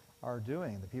teachers are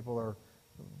doing. The people are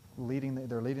leading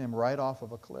them right off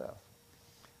of a cliff.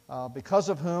 Because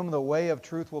of whom the way of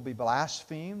truth will be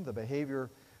blasphemed. The behavior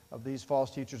of these false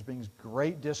teachers brings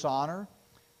great dishonor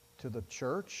to the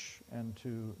church and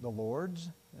to the Lord's,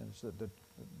 and the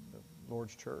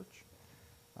Lord's church,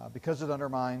 because it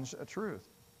undermines a truth.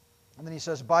 And then he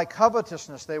says, by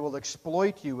covetousness they will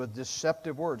exploit you with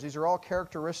deceptive words. These are all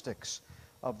characteristics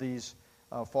of these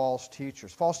false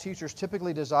teachers. False teachers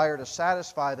typically desire to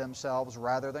satisfy themselves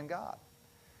rather than God.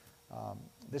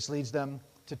 This leads them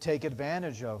to take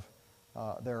advantage of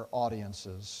their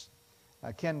audiences.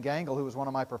 Ken Gangle, who was one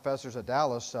of my professors at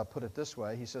Dallas, put it this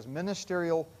way. He says,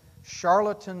 ministerial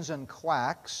charlatans and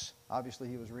quacks, obviously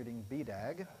he was reading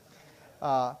BDAG,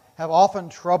 have often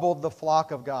troubled the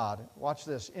flock of God. Watch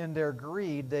this. In their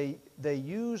greed, they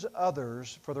use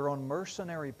others for their own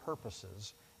mercenary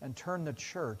purposes and turn the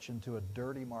church into a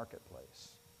dirty marketplace.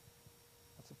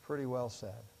 That's pretty well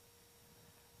said.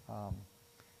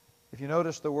 If you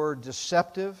notice the word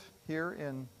deceptive here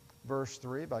in verse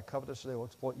 3, by covetous they will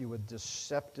exploit you with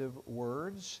deceptive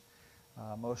words.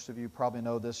 Most of you probably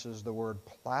know this is the word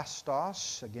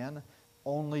plastos. Again,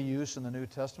 only used in the New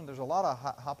Testament. There's a lot of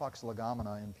hapax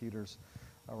legomena in Peter's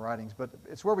writings, but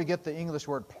it's where we get the English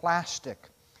word plastic.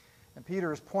 And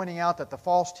Peter is pointing out that the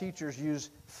false teachers use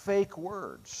fake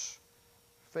words.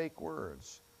 Fake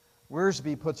words.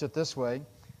 Wiersbe puts it this way: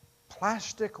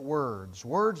 plastic words,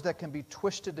 words that can be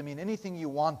twisted to mean anything you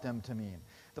want them to mean.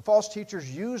 The false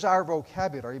teachers use our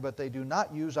vocabulary, but they do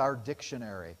not use our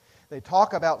dictionary. They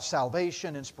talk about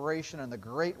salvation, inspiration, and the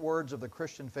great words of the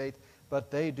Christian faith,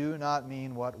 but they do not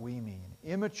mean what we mean.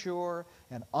 Immature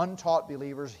and untaught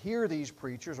believers hear these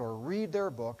preachers or read their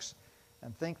books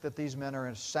and think that these men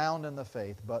are sound in the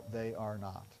faith, but they are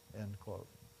not. End quote.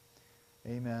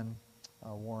 Amen,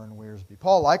 Warren Wiersbe.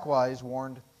 Paul likewise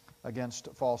warned against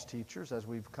false teachers, as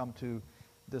we've come to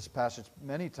this passage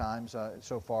many times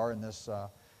so far in this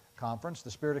conference.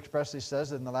 The Spirit expressly says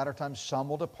that in the latter times some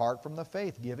will depart from the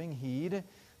faith, giving heed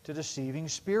to deceiving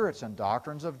spirits and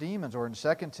doctrines of demons. Or in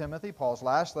 2 Timothy, Paul's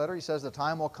last letter, he says the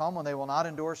time will come when they will not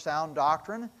endure sound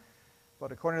doctrine,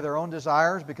 but according to their own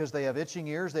desires, because they have itching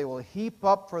ears, they will heap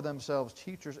up for themselves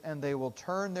teachers, and they will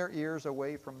turn their ears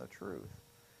away from the truth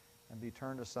and be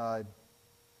turned aside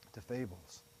to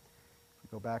fables.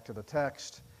 If we go back to the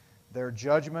text, their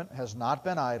judgment has not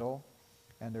been idle,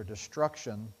 and their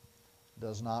destruction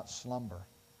does not slumber.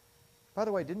 By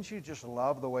the way, didn't you just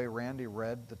love the way Randy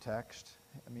read the text?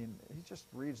 I mean, he just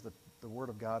reads the Word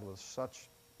of God with such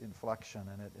inflection,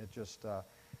 and it just,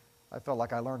 I felt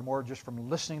like I learned more just from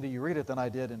listening to you read it than I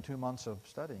did in 2 months of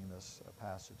studying this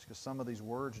passage, because some of these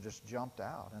words just jumped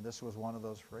out, and this was one of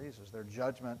those phrases. Their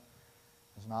judgment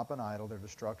has not been idle, their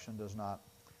destruction does not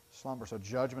slumber. So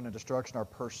judgment and destruction are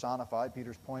personified.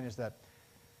 Peter's point is that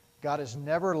God is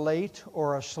never late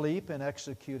or asleep in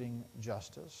executing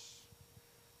justice.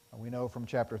 We know from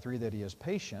chapter 3 that He is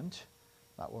patient,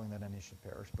 not willing that any should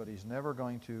perish, but He's never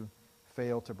going to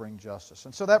fail to bring justice.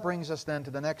 And so that brings us then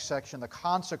to the next section, the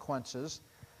consequences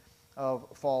of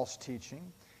false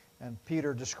teaching. And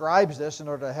Peter describes this in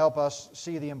order to help us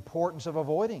see the importance of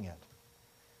avoiding it.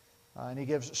 And he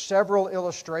gives several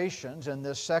illustrations in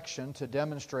this section to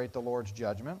demonstrate the Lord's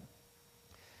judgment.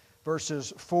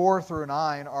 Verses 4 through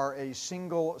 9 are a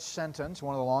single sentence,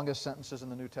 one of the longest sentences in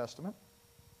the New Testament.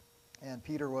 And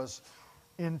Peter was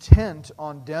intent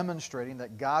on demonstrating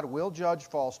that God will judge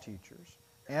false teachers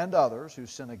and others who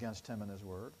sin against Him and His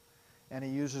Word. And he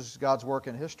uses God's work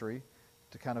in history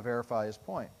to kind of verify his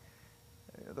point.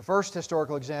 The first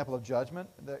historical example of judgment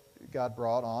that God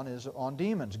brought on is on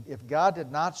demons. If God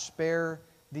did not spare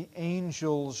the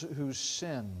angels who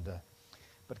sinned,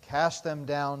 but cast them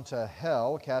down to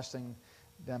hell, casting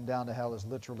them down to hell is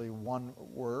literally one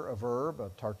word, a verb, a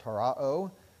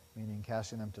tartarao, meaning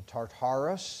casting them to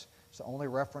Tartarus. It's the only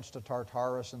reference to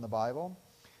Tartarus in the Bible.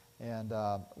 And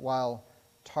while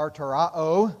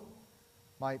tartarao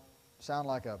might sound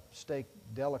like a steak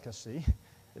delicacy,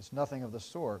 it's nothing of the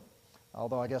sort.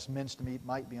 Although I guess minced meat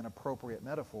might be an appropriate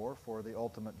metaphor for the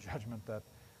ultimate judgment that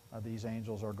these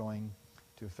angels are going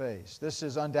to face. This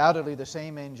is undoubtedly the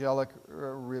same angelic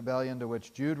rebellion to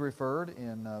which Jude referred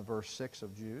in verse 6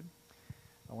 of Jude,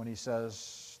 when he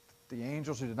says, the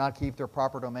angels who did not keep their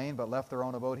proper domain but left their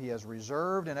own abode, He has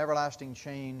reserved in everlasting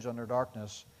chains under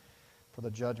darkness for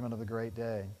the judgment of the great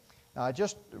day. Now, I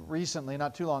just recently,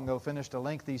 not too long ago, finished a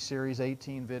lengthy series,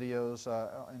 18 videos,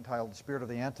 entitled The Spirit of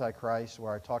the Antichrist,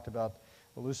 where I talked about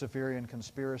the Luciferian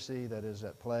conspiracy that is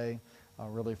at play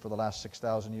really for the last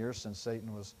 6,000 years since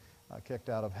Satan was kicked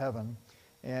out of heaven.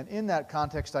 And in that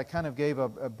context, I kind of gave a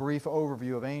brief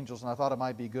overview of angels, and I thought it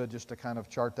might be good just to kind of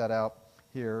chart that out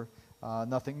here.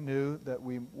 Nothing new that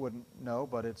we wouldn't know,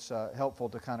 but it's helpful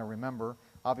to kind of remember.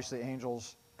 Obviously,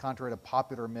 angels, contrary to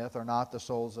popular myth, are not the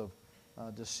souls of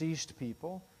deceased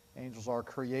people. Angels are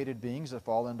created beings that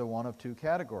fall into one of two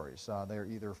categories. They're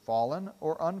either fallen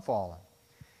or unfallen.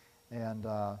 And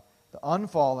the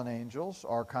unfallen angels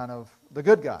are kind of the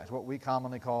good guys, what we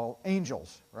commonly call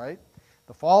angels, right?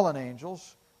 The fallen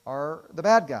angels are the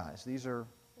bad guys. These are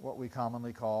what we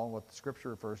commonly call, what the Scripture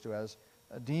refers to as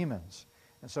demons.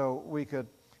 And so we could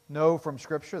know from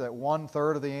Scripture that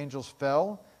 1/3 of the angels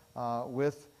fell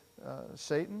with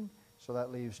Satan. So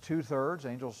that leaves 2/3.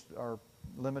 Angels are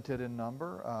limited in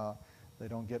number.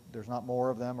 There's not more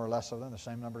of them or less of them, the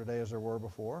same number today as there were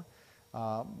before.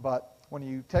 But when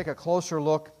you take a closer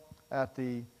look at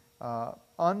the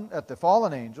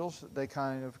fallen angels, they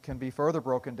kind of can be further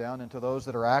broken down into those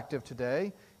that are active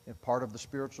today, in part of the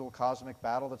spiritual cosmic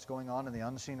battle that's going on in the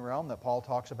unseen realm that Paul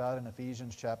talks about in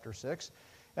Ephesians chapter 6,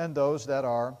 and those that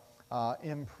are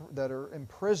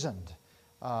imprisoned.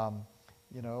 In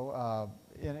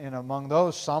among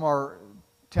those, some are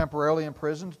temporarily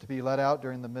imprisoned to be let out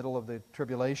during the middle of the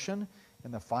tribulation in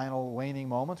the final waning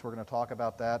moments. We're going to talk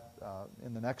about that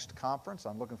in the next conference.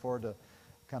 I'm looking forward to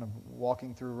kind of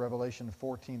walking through Revelation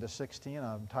 14 to 16.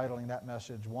 I'm titling that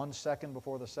message, 1 Second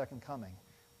Before the Second Coming.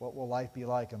 What will life be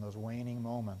like in those waning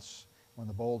moments when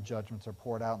the bowl judgments are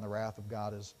poured out and the wrath of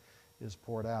God is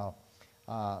poured out?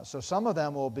 So some of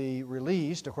them will be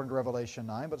released according to Revelation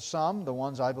 9, but some, the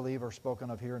ones I believe are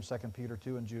spoken of here in 2 Peter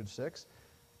 2 and Jude 6,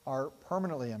 are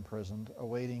permanently imprisoned,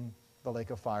 awaiting the lake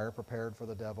of fire prepared for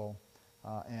the devil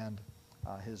and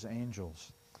his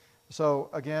angels. So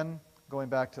again, going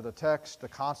back to the text, the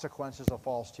consequences of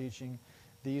false teaching,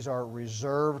 these are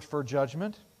reserved for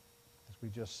judgment, as we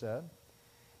just said.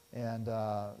 And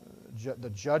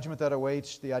the judgment that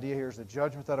awaits, the idea here is the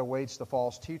judgment that awaits the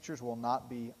false teachers will not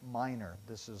be minor.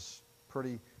 This is a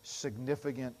pretty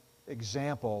significant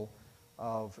example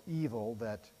of evil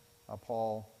that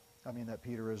that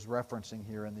Peter is referencing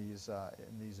here in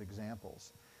these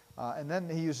examples. And then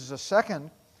he uses a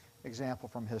second example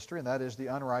from history, and that is the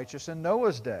unrighteous in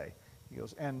Noah's day. He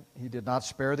goes, and he did not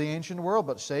spare the ancient world,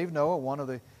 but saved Noah, one of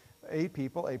the 8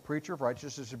 people, a preacher of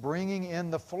righteousness, bringing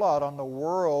in the flood on the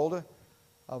world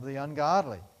of the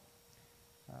ungodly.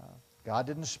 God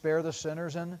didn't spare the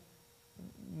sinners in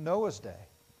Noah's day,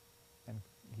 and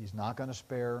he's not going to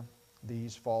spare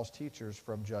these false teachers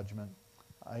from judgment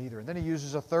either. And then he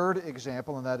uses a third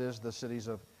example, and that is the cities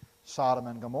of Sodom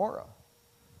and Gomorrah.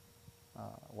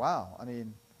 Wow, I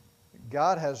mean,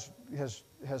 God has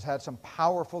had some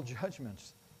powerful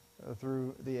judgments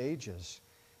through the ages.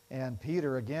 And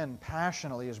Peter, again,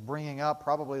 passionately is bringing up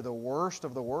probably the worst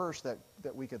of the worst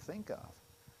that we could think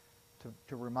of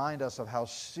to remind us of how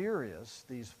serious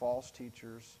these false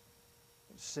teachers'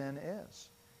 sin is,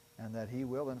 and that he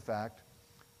will, in fact,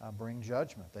 bring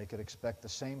judgment. They could expect the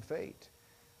same fate.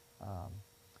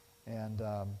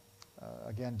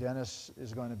 Again, Dennis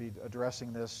is going to be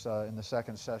addressing this in the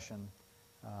second session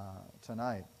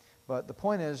tonight. But the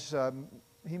point is,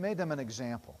 he made them an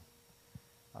example.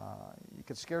 You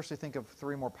could scarcely think of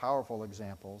 3 more powerful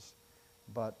examples,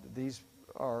 but these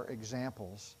are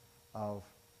examples of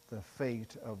the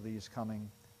fate of these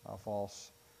coming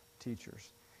false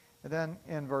teachers. And then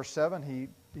in verse 7,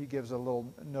 he gives a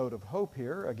little note of hope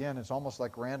here. Again, it's almost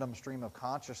like random stream of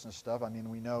consciousness stuff. I mean,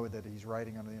 we know that he's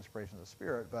writing under the inspiration of the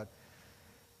Spirit, but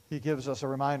he gives us a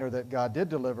reminder that God did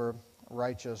deliver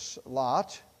righteous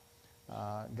Lot.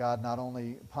 God not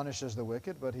only punishes the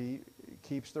wicked, but he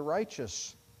keeps the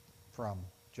righteous from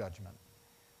judgment.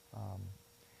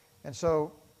 And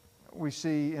so we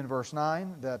see in verse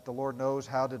 9 that the Lord knows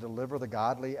how to deliver the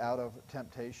godly out of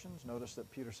temptations. Notice that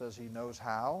Peter says he knows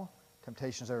how.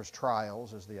 Temptations there is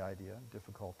trials, is the idea,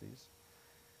 difficulties.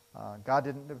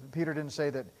 Peter didn't say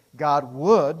that God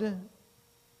would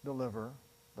deliver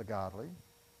the godly,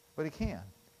 but he can.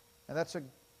 And that's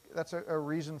a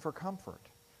reason for comfort.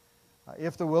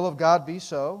 If the will of God be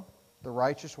so, the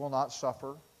righteous will not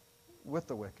suffer with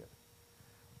the wicked.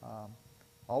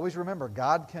 Always remember,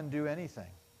 God can do anything.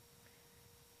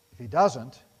 If he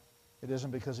doesn't, it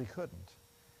isn't because he couldn't.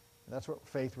 And that's what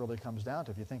faith really comes down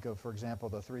to. If you think of, for example,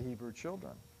 the 3 Hebrew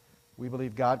children, we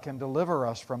believe God can deliver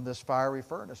us from this fiery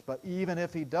furnace, but even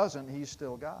if he doesn't, he's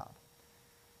still God.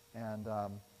 And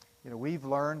we've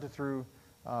learned through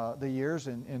the years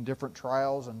in different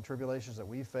trials and tribulations that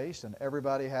we've faced, and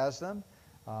everybody has them.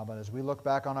 But as we look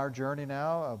back on our journey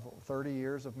now of 30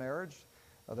 years of marriage,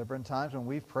 there have been times when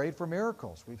we've prayed for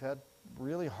miracles. We've had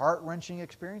really heart-wrenching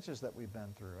experiences that we've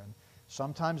been through. And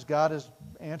sometimes God has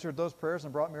answered those prayers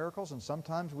and brought miracles, and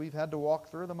sometimes we've had to walk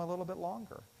through them a little bit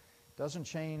longer. It doesn't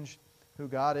change who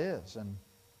God is. And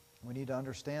we need to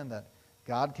understand that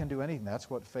God can do anything. That's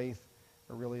what faith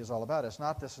really is all about. It's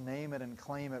not this name it and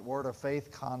claim it word of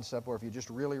faith concept where if you just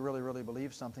really, really, really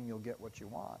believe something, you'll get what you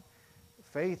want.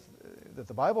 Faith that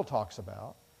the Bible talks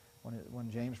about, when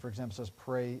James, for example, says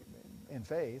pray in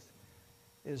faith,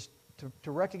 is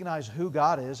to recognize who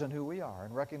God is and who we are,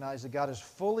 and recognize that God is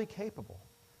fully capable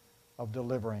of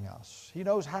delivering us. He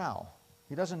knows how.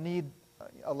 He doesn't need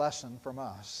a lesson from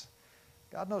us.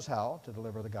 God knows how to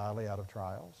deliver the godly out of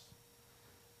trials.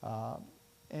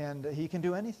 And he can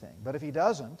do anything. But if he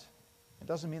doesn't, it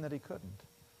doesn't mean that he couldn't.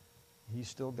 He's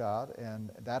still God,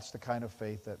 and that's the kind of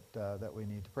faith that we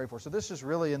need to pray for. So this is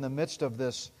really in the midst of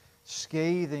this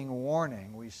scathing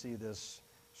warning, we see this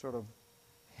sort of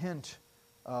hint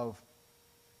of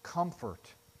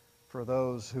comfort for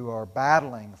those who are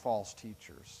battling false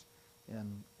teachers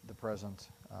in the present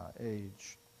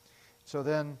age. So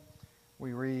then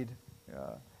we read,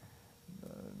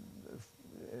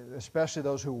 especially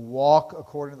those who walk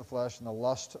according to the flesh in the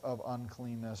lust of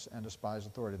uncleanness and despise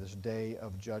authority, this day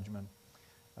of judgment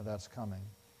that's coming.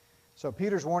 So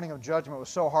Peter's warning of judgment was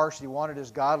so harsh he wanted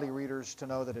his godly readers to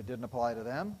know that it didn't apply to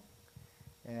them.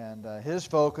 And his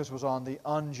focus was on the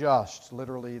unjust,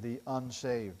 literally the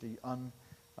unsaved, the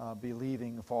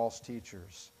unbelieving false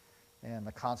teachers, and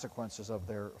the consequences of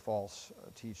their false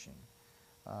teaching.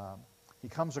 He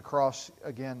comes across,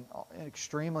 again,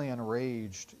 extremely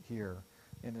enraged here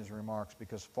in his remarks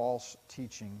because false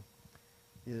teaching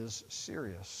is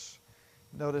serious.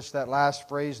 Notice that last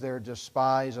phrase there,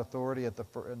 despise authority, in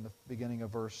the beginning of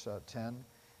verse 10.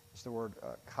 It's the word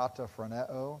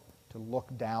kataphroneo, to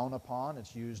look down upon.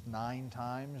 It's used 9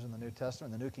 times in the New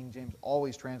Testament. The New King James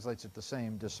always translates it the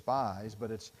same, despise,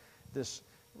 but it's this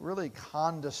really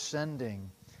condescending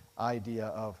idea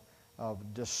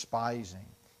of despising.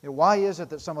 You know, why is it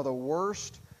that some of the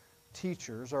worst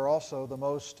teachers are also the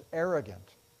most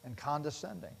arrogant and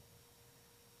condescending?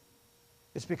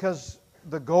 It's because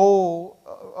the goal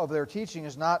of their teaching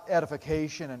is not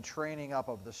edification and training up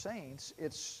of the saints,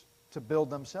 it's to build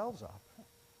themselves up.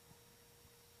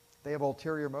 They have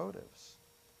ulterior motives.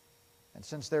 And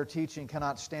since their teaching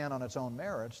cannot stand on its own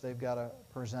merits, they've got to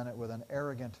present it with an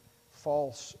arrogant,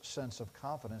 false sense of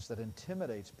confidence that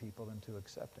intimidates people into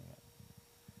accepting it.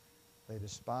 They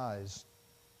despise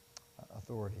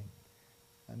authority.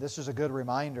 And this is a good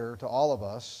reminder to all of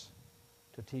us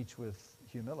to teach with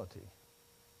humility.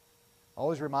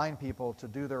 Always remind people to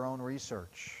do their own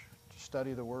research, to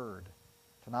study the Word,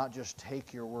 to not just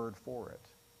take your word for it.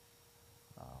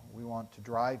 We want to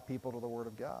drive people to the Word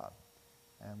of God.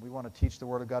 And we want to teach the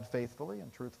Word of God faithfully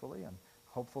and truthfully. And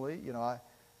hopefully,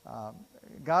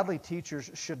 godly teachers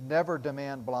should never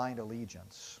demand blind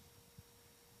allegiance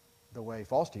the way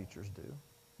false teachers do.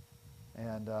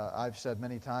 And I've said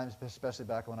many times, especially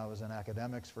back when I was in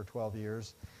academics for 12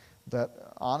 years,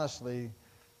 that honestly,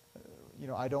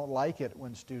 I don't like it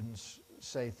when students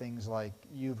say things like,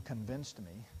 "You've convinced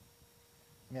me."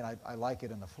 I mean, I like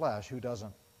it in the flesh. Who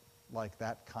doesn't like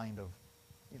that kind of,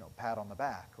 pat on the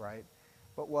back, right?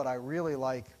 But what I really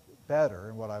like better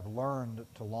and what I've learned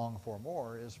to long for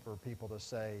more is for people to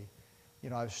say,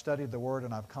 I've studied the Word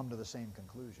and I've come to the same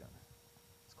conclusion.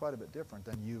 It's quite a bit different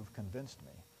than "you've convinced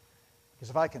me." Because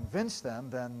if I convince them,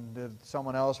 then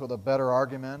someone else with a better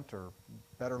argument or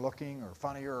better looking or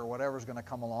funnier or whatever is going to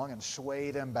come along and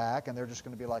sway them back, and they're just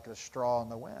going to be like a straw in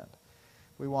the wind.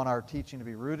 We want our teaching to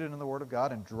be rooted in the Word of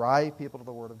God and drive people to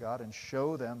the Word of God and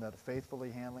show them that faithfully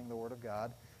handling the Word of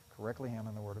God, correctly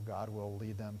handling the Word of God, will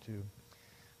lead them to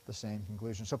the same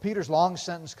conclusion. So Peter's long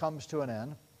sentence comes to an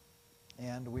end,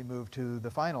 and we move to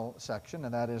the final section,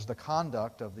 and that is the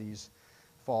conduct of these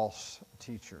false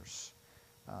teachers.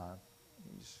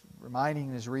 He's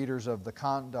reminding his readers of the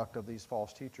conduct of these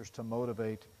false teachers to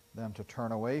motivate them to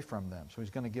turn away from them. So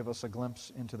he's going to give us a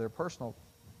glimpse into their personal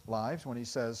lives when he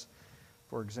says,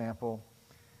 for example,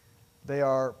 they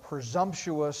are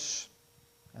presumptuous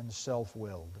and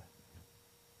self-willed.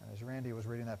 And as Randy was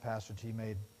reading that passage, he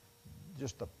made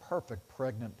just the perfect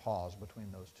pregnant pause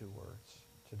between those two words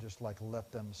to just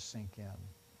let them sink in.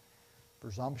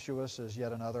 Presumptuous is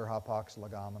yet another hapax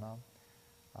legomena,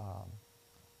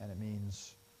 and it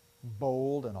means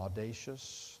bold and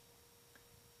audacious.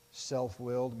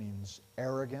 Self-willed means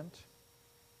arrogant.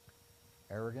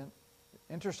 Arrogant.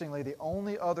 Interestingly, the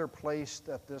only other place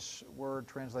that this word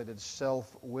translated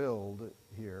self-willed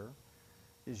here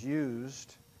is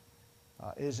used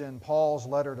is in Paul's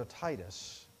letter to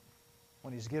Titus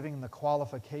when he's giving the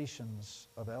qualifications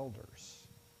of elders,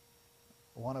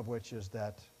 one of which is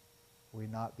that we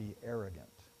not be arrogant.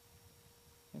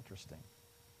 Interesting.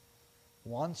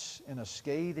 Once in a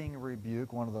scathing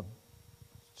rebuke, one of the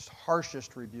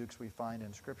harshest rebukes we find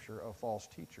in Scripture of false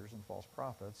teachers and false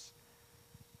prophets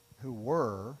who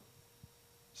were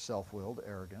self-willed,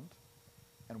 arrogant,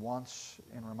 and once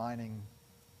in reminding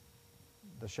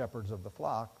the shepherds of the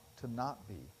flock to not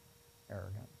be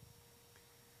arrogant.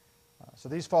 So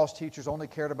these false teachers only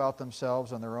cared about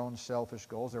themselves and their own selfish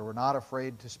goals. They were not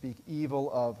afraid to speak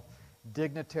evil of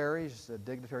dignitaries. The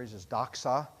dignitaries is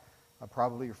doxa,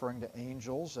 probably referring to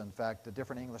angels. In fact, the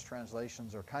different English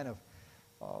translations are kind of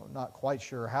not quite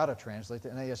sure how to translate. The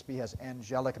NASB has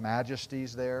angelic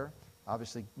majesties there.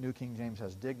 Obviously, New King James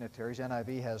has dignitaries.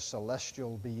 NIV has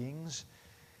celestial beings.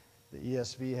 The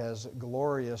ESV has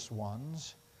glorious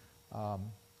ones.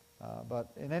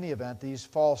 But in any event, these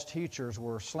false teachers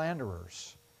were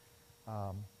slanderers.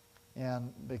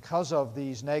 And because of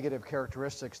these negative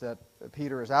characteristics that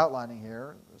Peter is outlining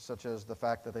here, such as the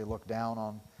fact that they look down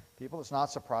on people, it's not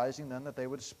surprising then that they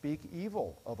would speak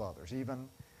evil of others, even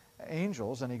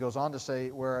angels. And he goes on to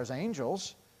say, whereas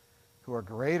angels, who are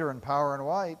greater in power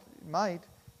and might,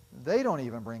 they don't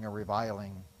even bring a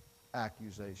reviling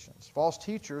accusations. False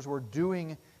teachers were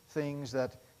doing things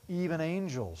that even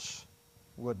angels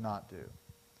would not do.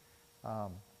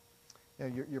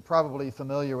 You're probably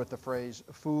familiar with the phrase,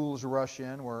 fools rush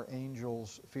in where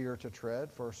angels fear to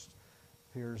tread. First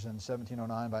appears in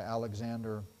 1709 by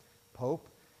Alexander Pope.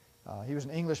 He was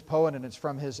an English poet, and it's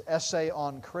from his essay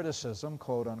on criticism,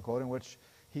 quote unquote, in which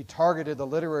he targeted the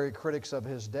literary critics of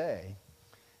his day.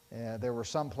 There were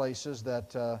some places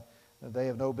that they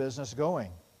have no business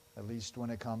going, at least when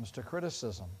it comes to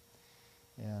criticism.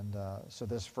 And so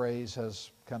this phrase has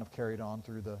kind of carried on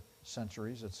through the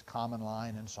centuries. It's a common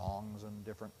line in songs and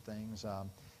different things.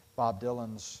 Bob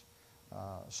Dylan's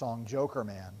song Joker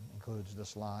Man includes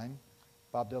this line.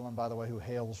 Bob Dylan, by the way, who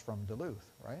hails from Duluth,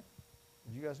 right?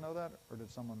 Did you guys know that? Or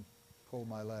did someone pull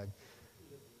my leg?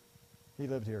 He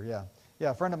lived here, yeah. Yeah,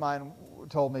 a friend of mine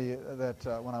told me that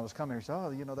when I was coming here, he said,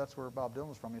 oh, you know, that's where Bob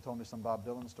Dylan's from. He told me some Bob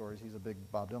Dylan stories. He's a big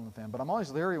Bob Dylan fan. But I'm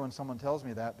always leery when someone tells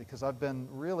me that because I've been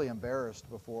really embarrassed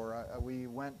before. We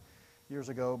went years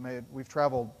ago, we've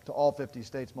traveled to all 50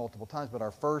 states multiple times, but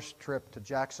our first trip to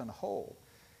Jackson Hole,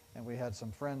 and we had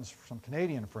some friends, some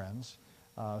Canadian friends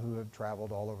who have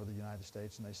traveled all over the United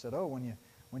States, and they said, oh,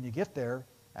 when you get there,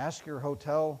 ask your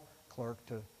hotel clerk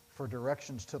for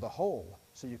directions to the hole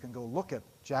so you can go look at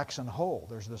Jackson Hole.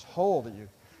 There's this hole that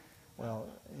well,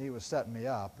 he was setting me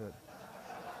up.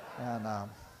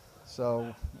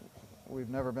 So we've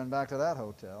never been back to that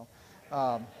hotel.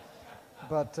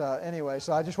 But anyway,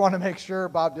 so I just want to make sure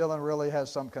Bob Dylan really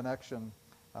has some connection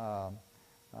to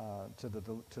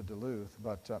Duluth.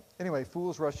 But anyway,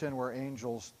 fools rush in where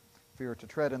angels fear to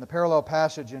tread. In the parallel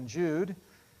passage in Jude,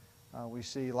 we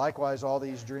see, likewise, all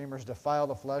these dreamers defile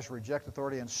the flesh, reject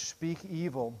authority, and speak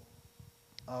evil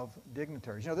of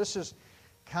dignitaries. You know, this is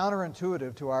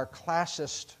counterintuitive to our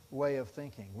classist way of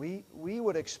thinking. We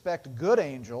would expect good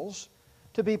angels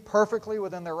to be perfectly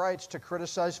within their rights to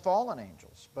criticize fallen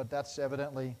angels, but that's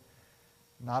evidently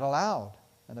not allowed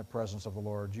in the presence of the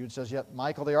Lord. Jude says, yet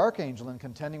Michael the archangel, in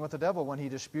contending with the devil when he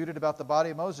disputed about the body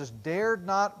of Moses, dared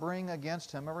not bring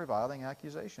against him a reviling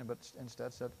accusation, but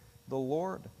instead said, the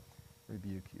Lord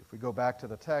rebuke you. If we go back to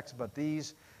the text, but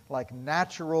these, like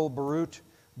natural brute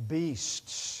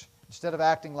beasts, instead of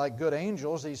acting like good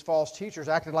angels, these false teachers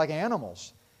acted like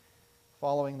animals,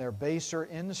 following their baser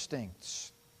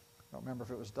instincts. I don't remember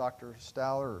if it was Dr.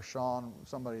 Stowler or Sean,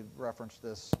 somebody referenced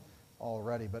this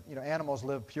already, but you know, animals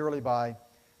live purely by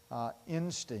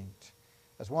instinct.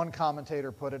 As one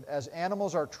commentator put it, as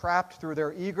animals are trapped through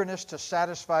their eagerness to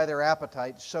satisfy their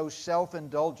appetite, so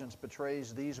self-indulgence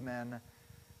betrays these men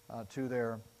to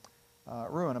their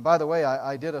ruin. And by the way,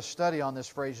 I did a study on this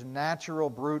phrase, natural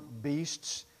brute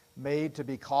beasts made to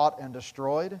be caught and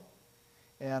destroyed.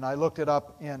 And I looked it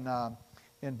up in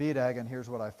BDAG, and here's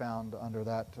what I found under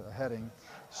that heading.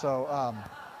 So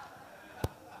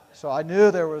I knew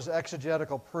there was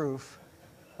exegetical proof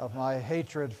of my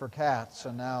hatred for cats,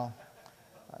 and now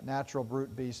natural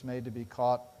brute beasts made to be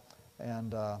caught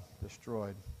and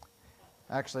destroyed.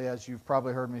 Actually, as you've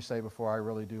probably heard me say before, I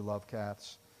really do love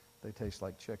cats. They taste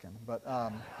like chicken. But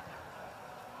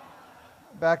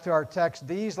back to our text.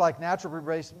 These, like natural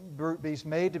brute beasts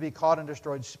made to be caught and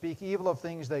destroyed, speak evil of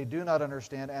things they do not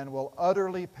understand and will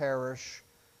utterly perish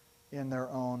in their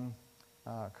own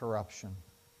corruption.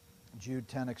 Jude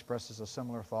 10 expresses a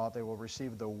similar thought. They will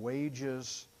receive the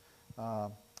wages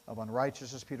of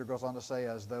unrighteousness, Peter goes on to say,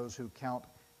 as those who count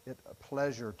it a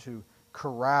pleasure to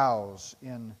carouse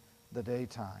in the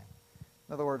daytime.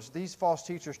 In other words, these false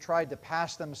teachers tried to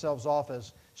pass themselves off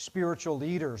as spiritual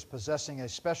leaders possessing a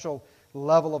special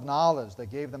level of knowledge that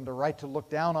gave them the right to look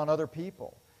down on other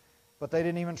people. But they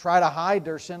didn't even try to hide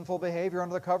their sinful behavior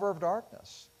under the cover of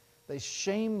darkness. They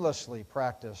shamelessly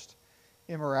practiced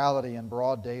immorality in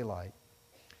broad daylight.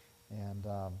 And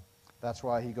that's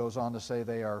why he goes on to say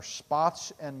they are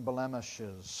spots and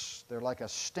blemishes. They're like a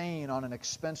stain on an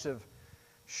expensive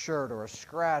shirt or a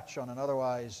scratch on an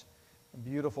otherwise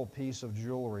beautiful piece of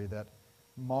jewelry that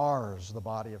mars the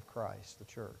body of Christ, the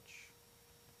church.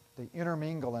 They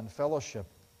intermingle in fellowship,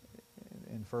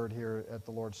 inferred here at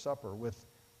the Lord's Supper, with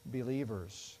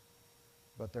believers,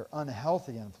 but they're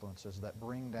unhealthy influences that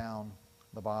bring down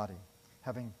the body,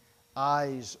 having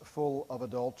eyes full of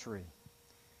adultery.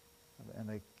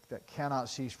 And that cannot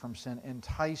cease from sin,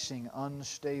 enticing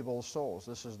unstable souls.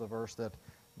 This is the verse that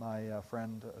my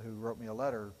friend who wrote me a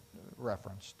letter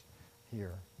referenced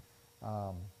here.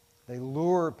 They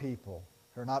lure people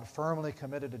who are not firmly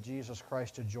committed to Jesus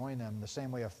Christ to join them the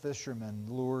same way a fisherman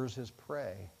lures his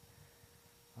prey.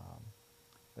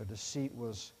 Their deceit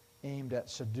was aimed at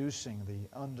seducing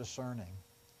the undiscerning,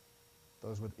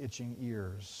 those with itching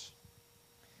ears.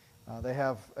 They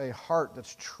have a heart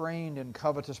that's trained in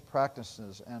covetous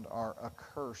practices and are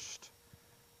accursed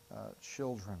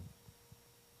children.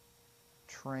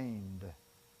 Trained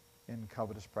in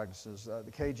covetous practices.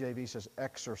 The KJV says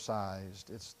exercised.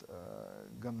 It's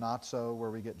gymnazo,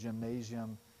 where we get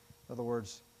gymnasium. In other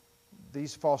words,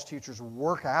 these false teachers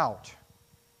work out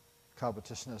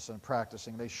covetousness and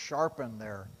practicing. They sharpen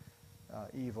their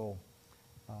evil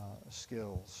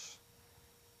skills.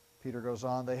 Peter goes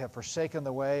on, they have forsaken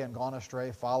the way and gone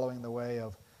astray, following the way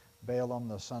of Balaam,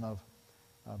 the son of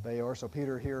Beor. So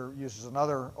Peter here uses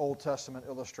another Old Testament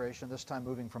illustration, this time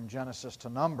moving from Genesis to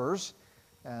Numbers.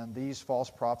 And these false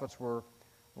prophets were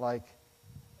like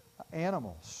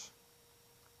animals.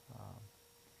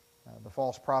 The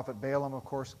false prophet Balaam, of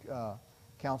course,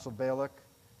 counseled Balak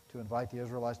to invite the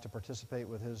Israelites to participate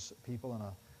with his people in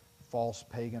a false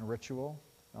pagan ritual,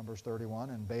 Numbers 31.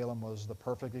 And Balaam was the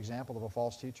perfect example of a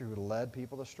false teacher who led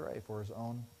people astray for his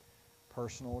own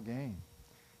personal gain.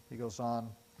 He goes on,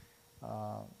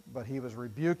 but he was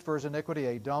rebuked for his iniquity,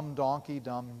 a dumb donkey,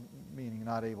 dumb meaning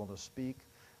not able to speak,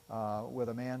 with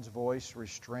a man's voice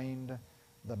restrained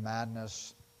the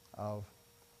madness of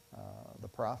the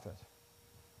prophet.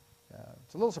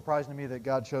 It's a little surprising to me that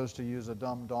God chose to use a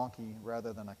dumb donkey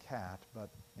rather than a cat, but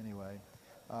anyway,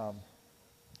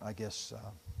 I guess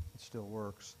it still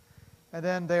works. And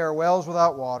then they are wells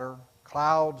without water,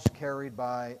 clouds carried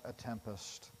by a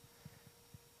tempest.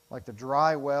 Like the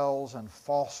dry wells and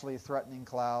falsely threatening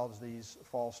clouds, these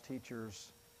false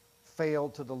teachers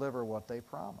failed to deliver what they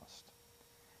promised.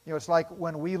 You know, it's like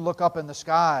when we look up in the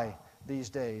sky these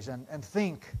days and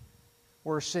think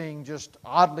we're seeing just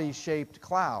oddly shaped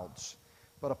clouds.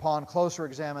 But upon closer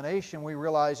examination, we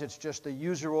realize it's just the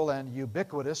usual and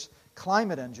ubiquitous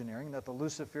climate engineering that the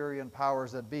Luciferian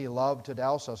powers that be love to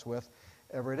douse us with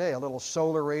every day. A little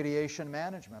solar radiation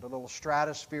management, a little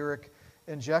stratospheric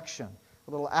injection,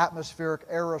 a little atmospheric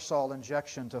aerosol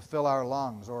injection to fill our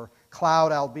lungs, or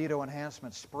cloud albedo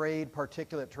enhancement, sprayed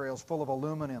particulate trails full of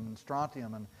aluminum and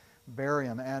strontium and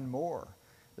barium and more.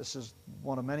 This is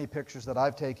one of many pictures that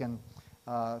I've taken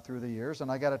through the years,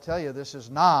 and I got to tell you, this is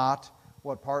not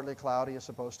what partly cloudy is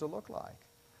supposed to look like.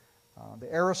 The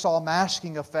aerosol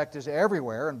masking effect is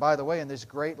everywhere, and by the way, in these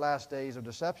great last days of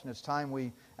deception, it's time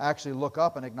we actually look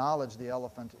up and acknowledge the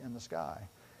elephant in the sky.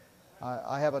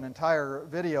 I have an entire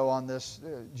video on this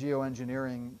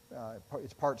geoengineering.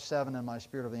 It's part 7 in my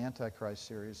Spirit of the Antichrist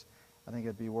series. I think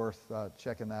it'd be worth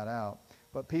checking that out.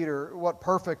 But Peter, what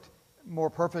more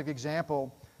perfect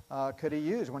example could he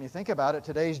use? When you think about it,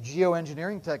 today's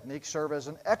geoengineering techniques serve as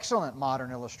an excellent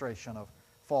modern illustration of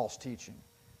false teaching.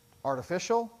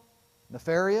 Artificial,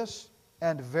 nefarious,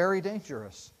 and very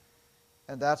dangerous.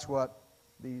 And that's what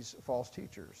these false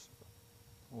teachers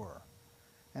were.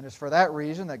 And it's for that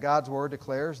reason that God's Word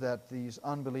declares that these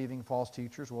unbelieving false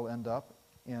teachers will end up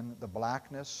in the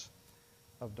blackness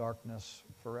of darkness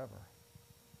forever.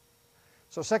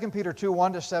 So 2 Peter 2,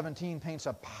 1-17 paints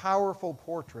a powerful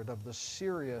portrait of the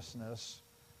seriousness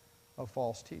of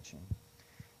false teaching.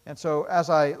 And so as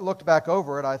I looked back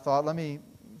over it, I thought, let me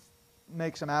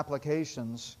make some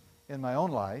applications in my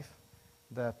own life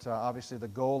that obviously the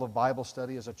goal of Bible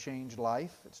study is a changed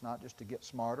life. It's not just to get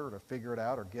smarter or to figure it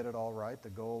out or get it all right. The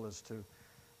goal is to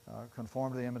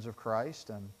conform to the image of Christ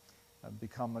and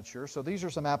become mature. So these are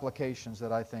some applications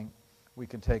that I think we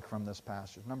can take from this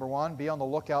passage. Number one, be on the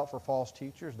lookout for false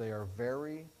teachers. They are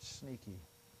very sneaky.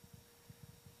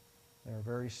 They are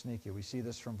very sneaky. We see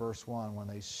this from verse 1 when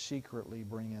they secretly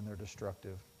bring in their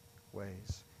destructive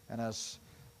ways. And as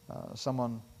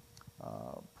someone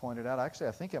pointed out, actually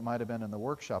I think it might have been in the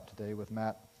workshop today with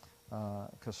Matt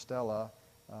Costella,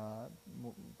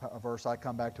 a verse I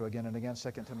come back to again and again,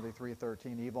 2 Timothy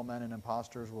 3:13, evil men and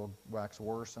impostors will wax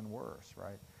worse and worse,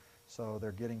 right? So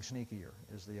they're getting sneakier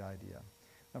is the idea.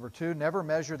 Number two, never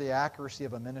measure the accuracy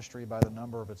of a ministry by the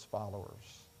number of its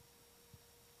followers.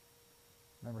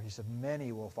 Remember, he said,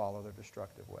 many will follow their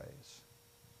destructive ways.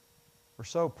 We're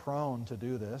so prone to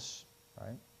do this,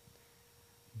 right?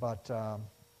 But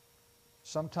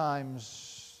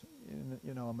sometimes,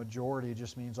 a majority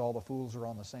just means all the fools are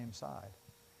on the same side.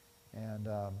 And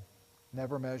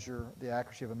never measure the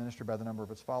accuracy of a ministry by the number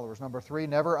of its followers. Number three,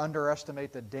 never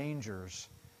underestimate the dangers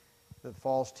that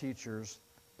false teachers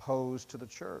opposed to the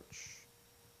church.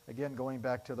 Again, going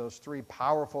back to those three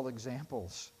powerful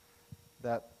examples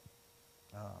that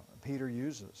Peter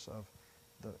uses of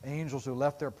the angels who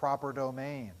left their proper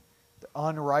domain, the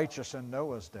unrighteous in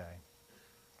Noah's day,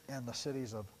 and the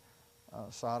cities of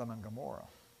Sodom and Gomorrah.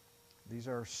 These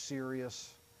are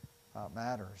serious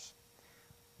matters.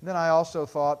 And then I also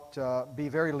thought, be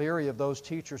very leery of those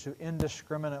teachers who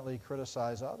indiscriminately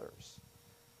criticize others.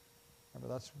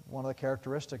 Remember, that's one of the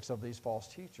characteristics of these false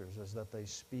teachers, is that they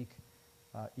speak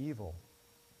evil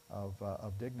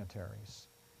of dignitaries.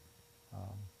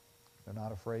 They're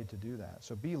not afraid to do that.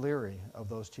 So be leery of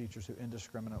those teachers who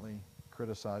indiscriminately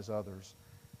criticize others.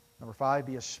 Number 5,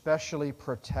 be especially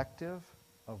protective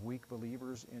of weak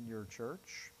believers in your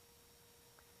church.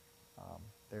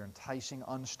 They're enticing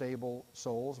unstable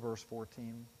souls, verse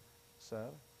 14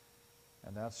 said.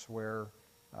 And that's where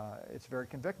it's very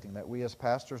convicting that we as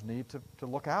pastors need to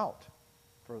look out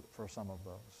for some of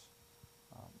those.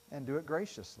 And do it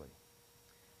graciously.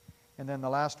 And then the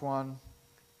last one,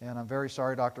 and I'm very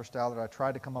sorry, Dr. Stallard, I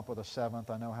tried to come up with a 7th.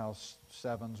 I know how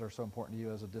 7s are so important to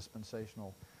you as a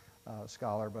dispensational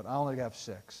scholar, but I only have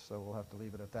 6, so we'll have to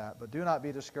leave it at that. But do not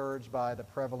be discouraged by the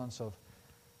prevalence of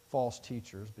false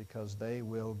teachers, because they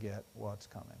will get what's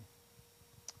coming.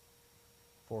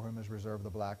 For whom is reserved the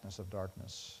blackness of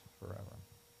darkness forever.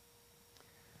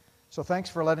 So thanks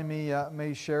for letting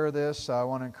me share this. I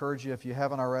want to encourage you, if you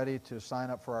haven't already, to sign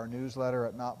up for our newsletter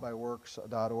at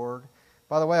notbyworks.org.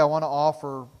 By the way, I want to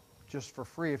offer, just for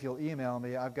free, if you'll email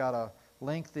me, I've got a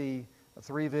lengthy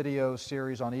 3-video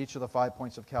series on each of the 5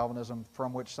 points of Calvinism,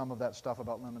 from which some of that stuff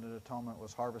about limited atonement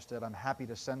was harvested. I'm happy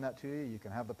to send that to you. You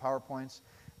can have the PowerPoints.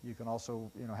 You can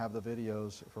also, have the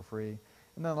videos for free.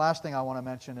 And then the last thing I want to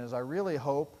mention is I really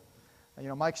hope,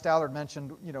 Mike Stallard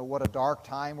mentioned, what a dark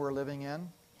time we're living in.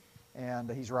 And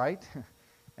he's right.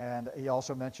 And he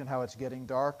also mentioned how it's getting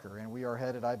darker. And we are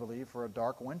headed, I believe, for a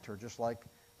dark winter, just like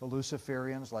the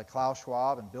Luciferians, like Klaus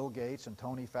Schwab and Bill Gates and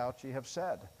Tony Fauci have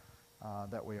said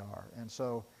that we are. And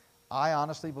so I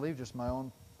honestly believe, just my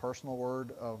own personal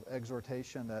word of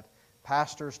exhortation, that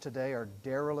pastors today are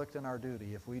derelict in our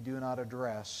duty if we do not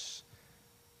address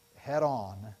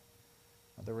head-on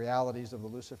the realities of the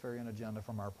Luciferian agenda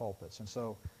from our pulpits. And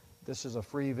so this is a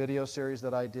free video series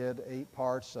that I did, 8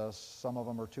 parts. Some of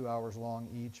them are 2 hours long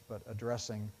each, but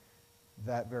addressing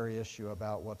that very issue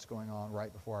about what's going on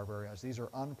right before our very eyes. These are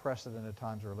unprecedented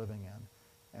times we're living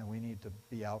in, and we need to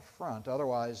be out front.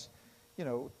 Otherwise,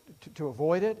 to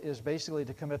avoid it is basically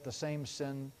to commit the same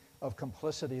sin of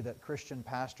complicity that Christian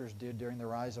pastors did during the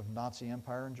rise of Nazi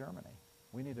empire in Germany.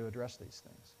 We need to address these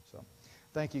things. So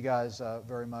thank you guys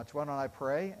very much. Why don't I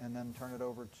pray and then turn it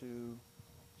over to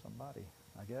somebody,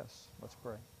 I guess. Let's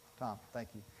pray. Tom, thank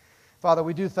you. Father,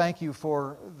 we do thank you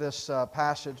for this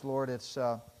passage, Lord. It's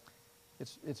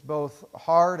both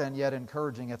hard and yet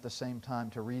encouraging at the same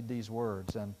time to read these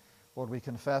words. And Lord, we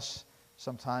confess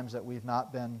sometimes that we've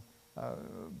not been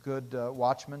good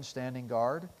watchmen standing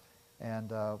guard.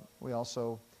 And we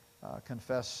also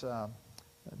confess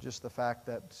just the fact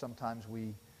that sometimes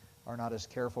we are not as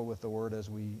careful with the word as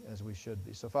we should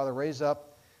be. So, Father, raise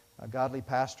up godly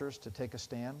pastors to take a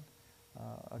stand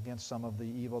against some of the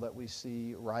evil that we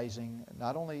see rising,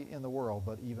 not only in the world,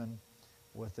 but even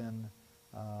within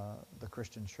the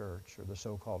Christian church, or the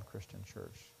so-called Christian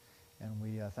church. And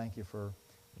we thank you for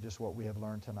just what we have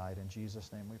learned tonight. In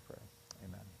Jesus' name we pray.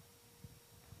 Amen.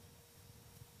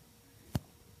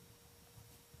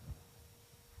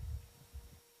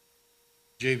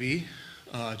 JB,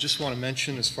 just want to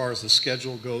mention, as far as the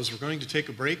schedule goes, we're going to take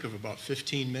a break of about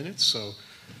 15 minutes, so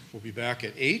we'll be back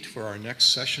at 8 for our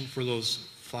next session for those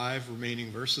 5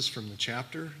 remaining verses from the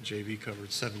chapter. JB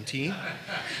covered 17.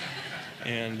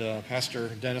 And Pastor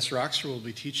Dennis Roxer will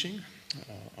be teaching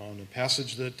on a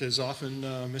passage that is often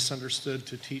misunderstood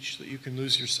to teach that you can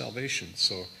lose your salvation.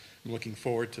 So I'm looking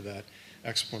forward to that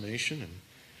explanation and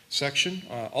section.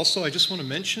 Also, I just want to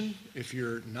mention, if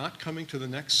you're not coming to the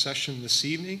next session this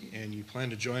evening and you plan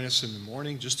to join us in the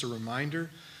morning, just a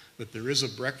reminder that there is a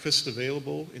breakfast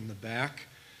available in the back,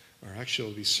 or actually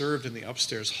it'll be served in the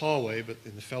upstairs hallway, but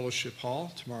in the fellowship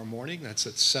hall tomorrow morning. That's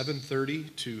at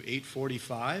 7:30 to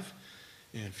 8:45,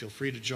 and feel free to join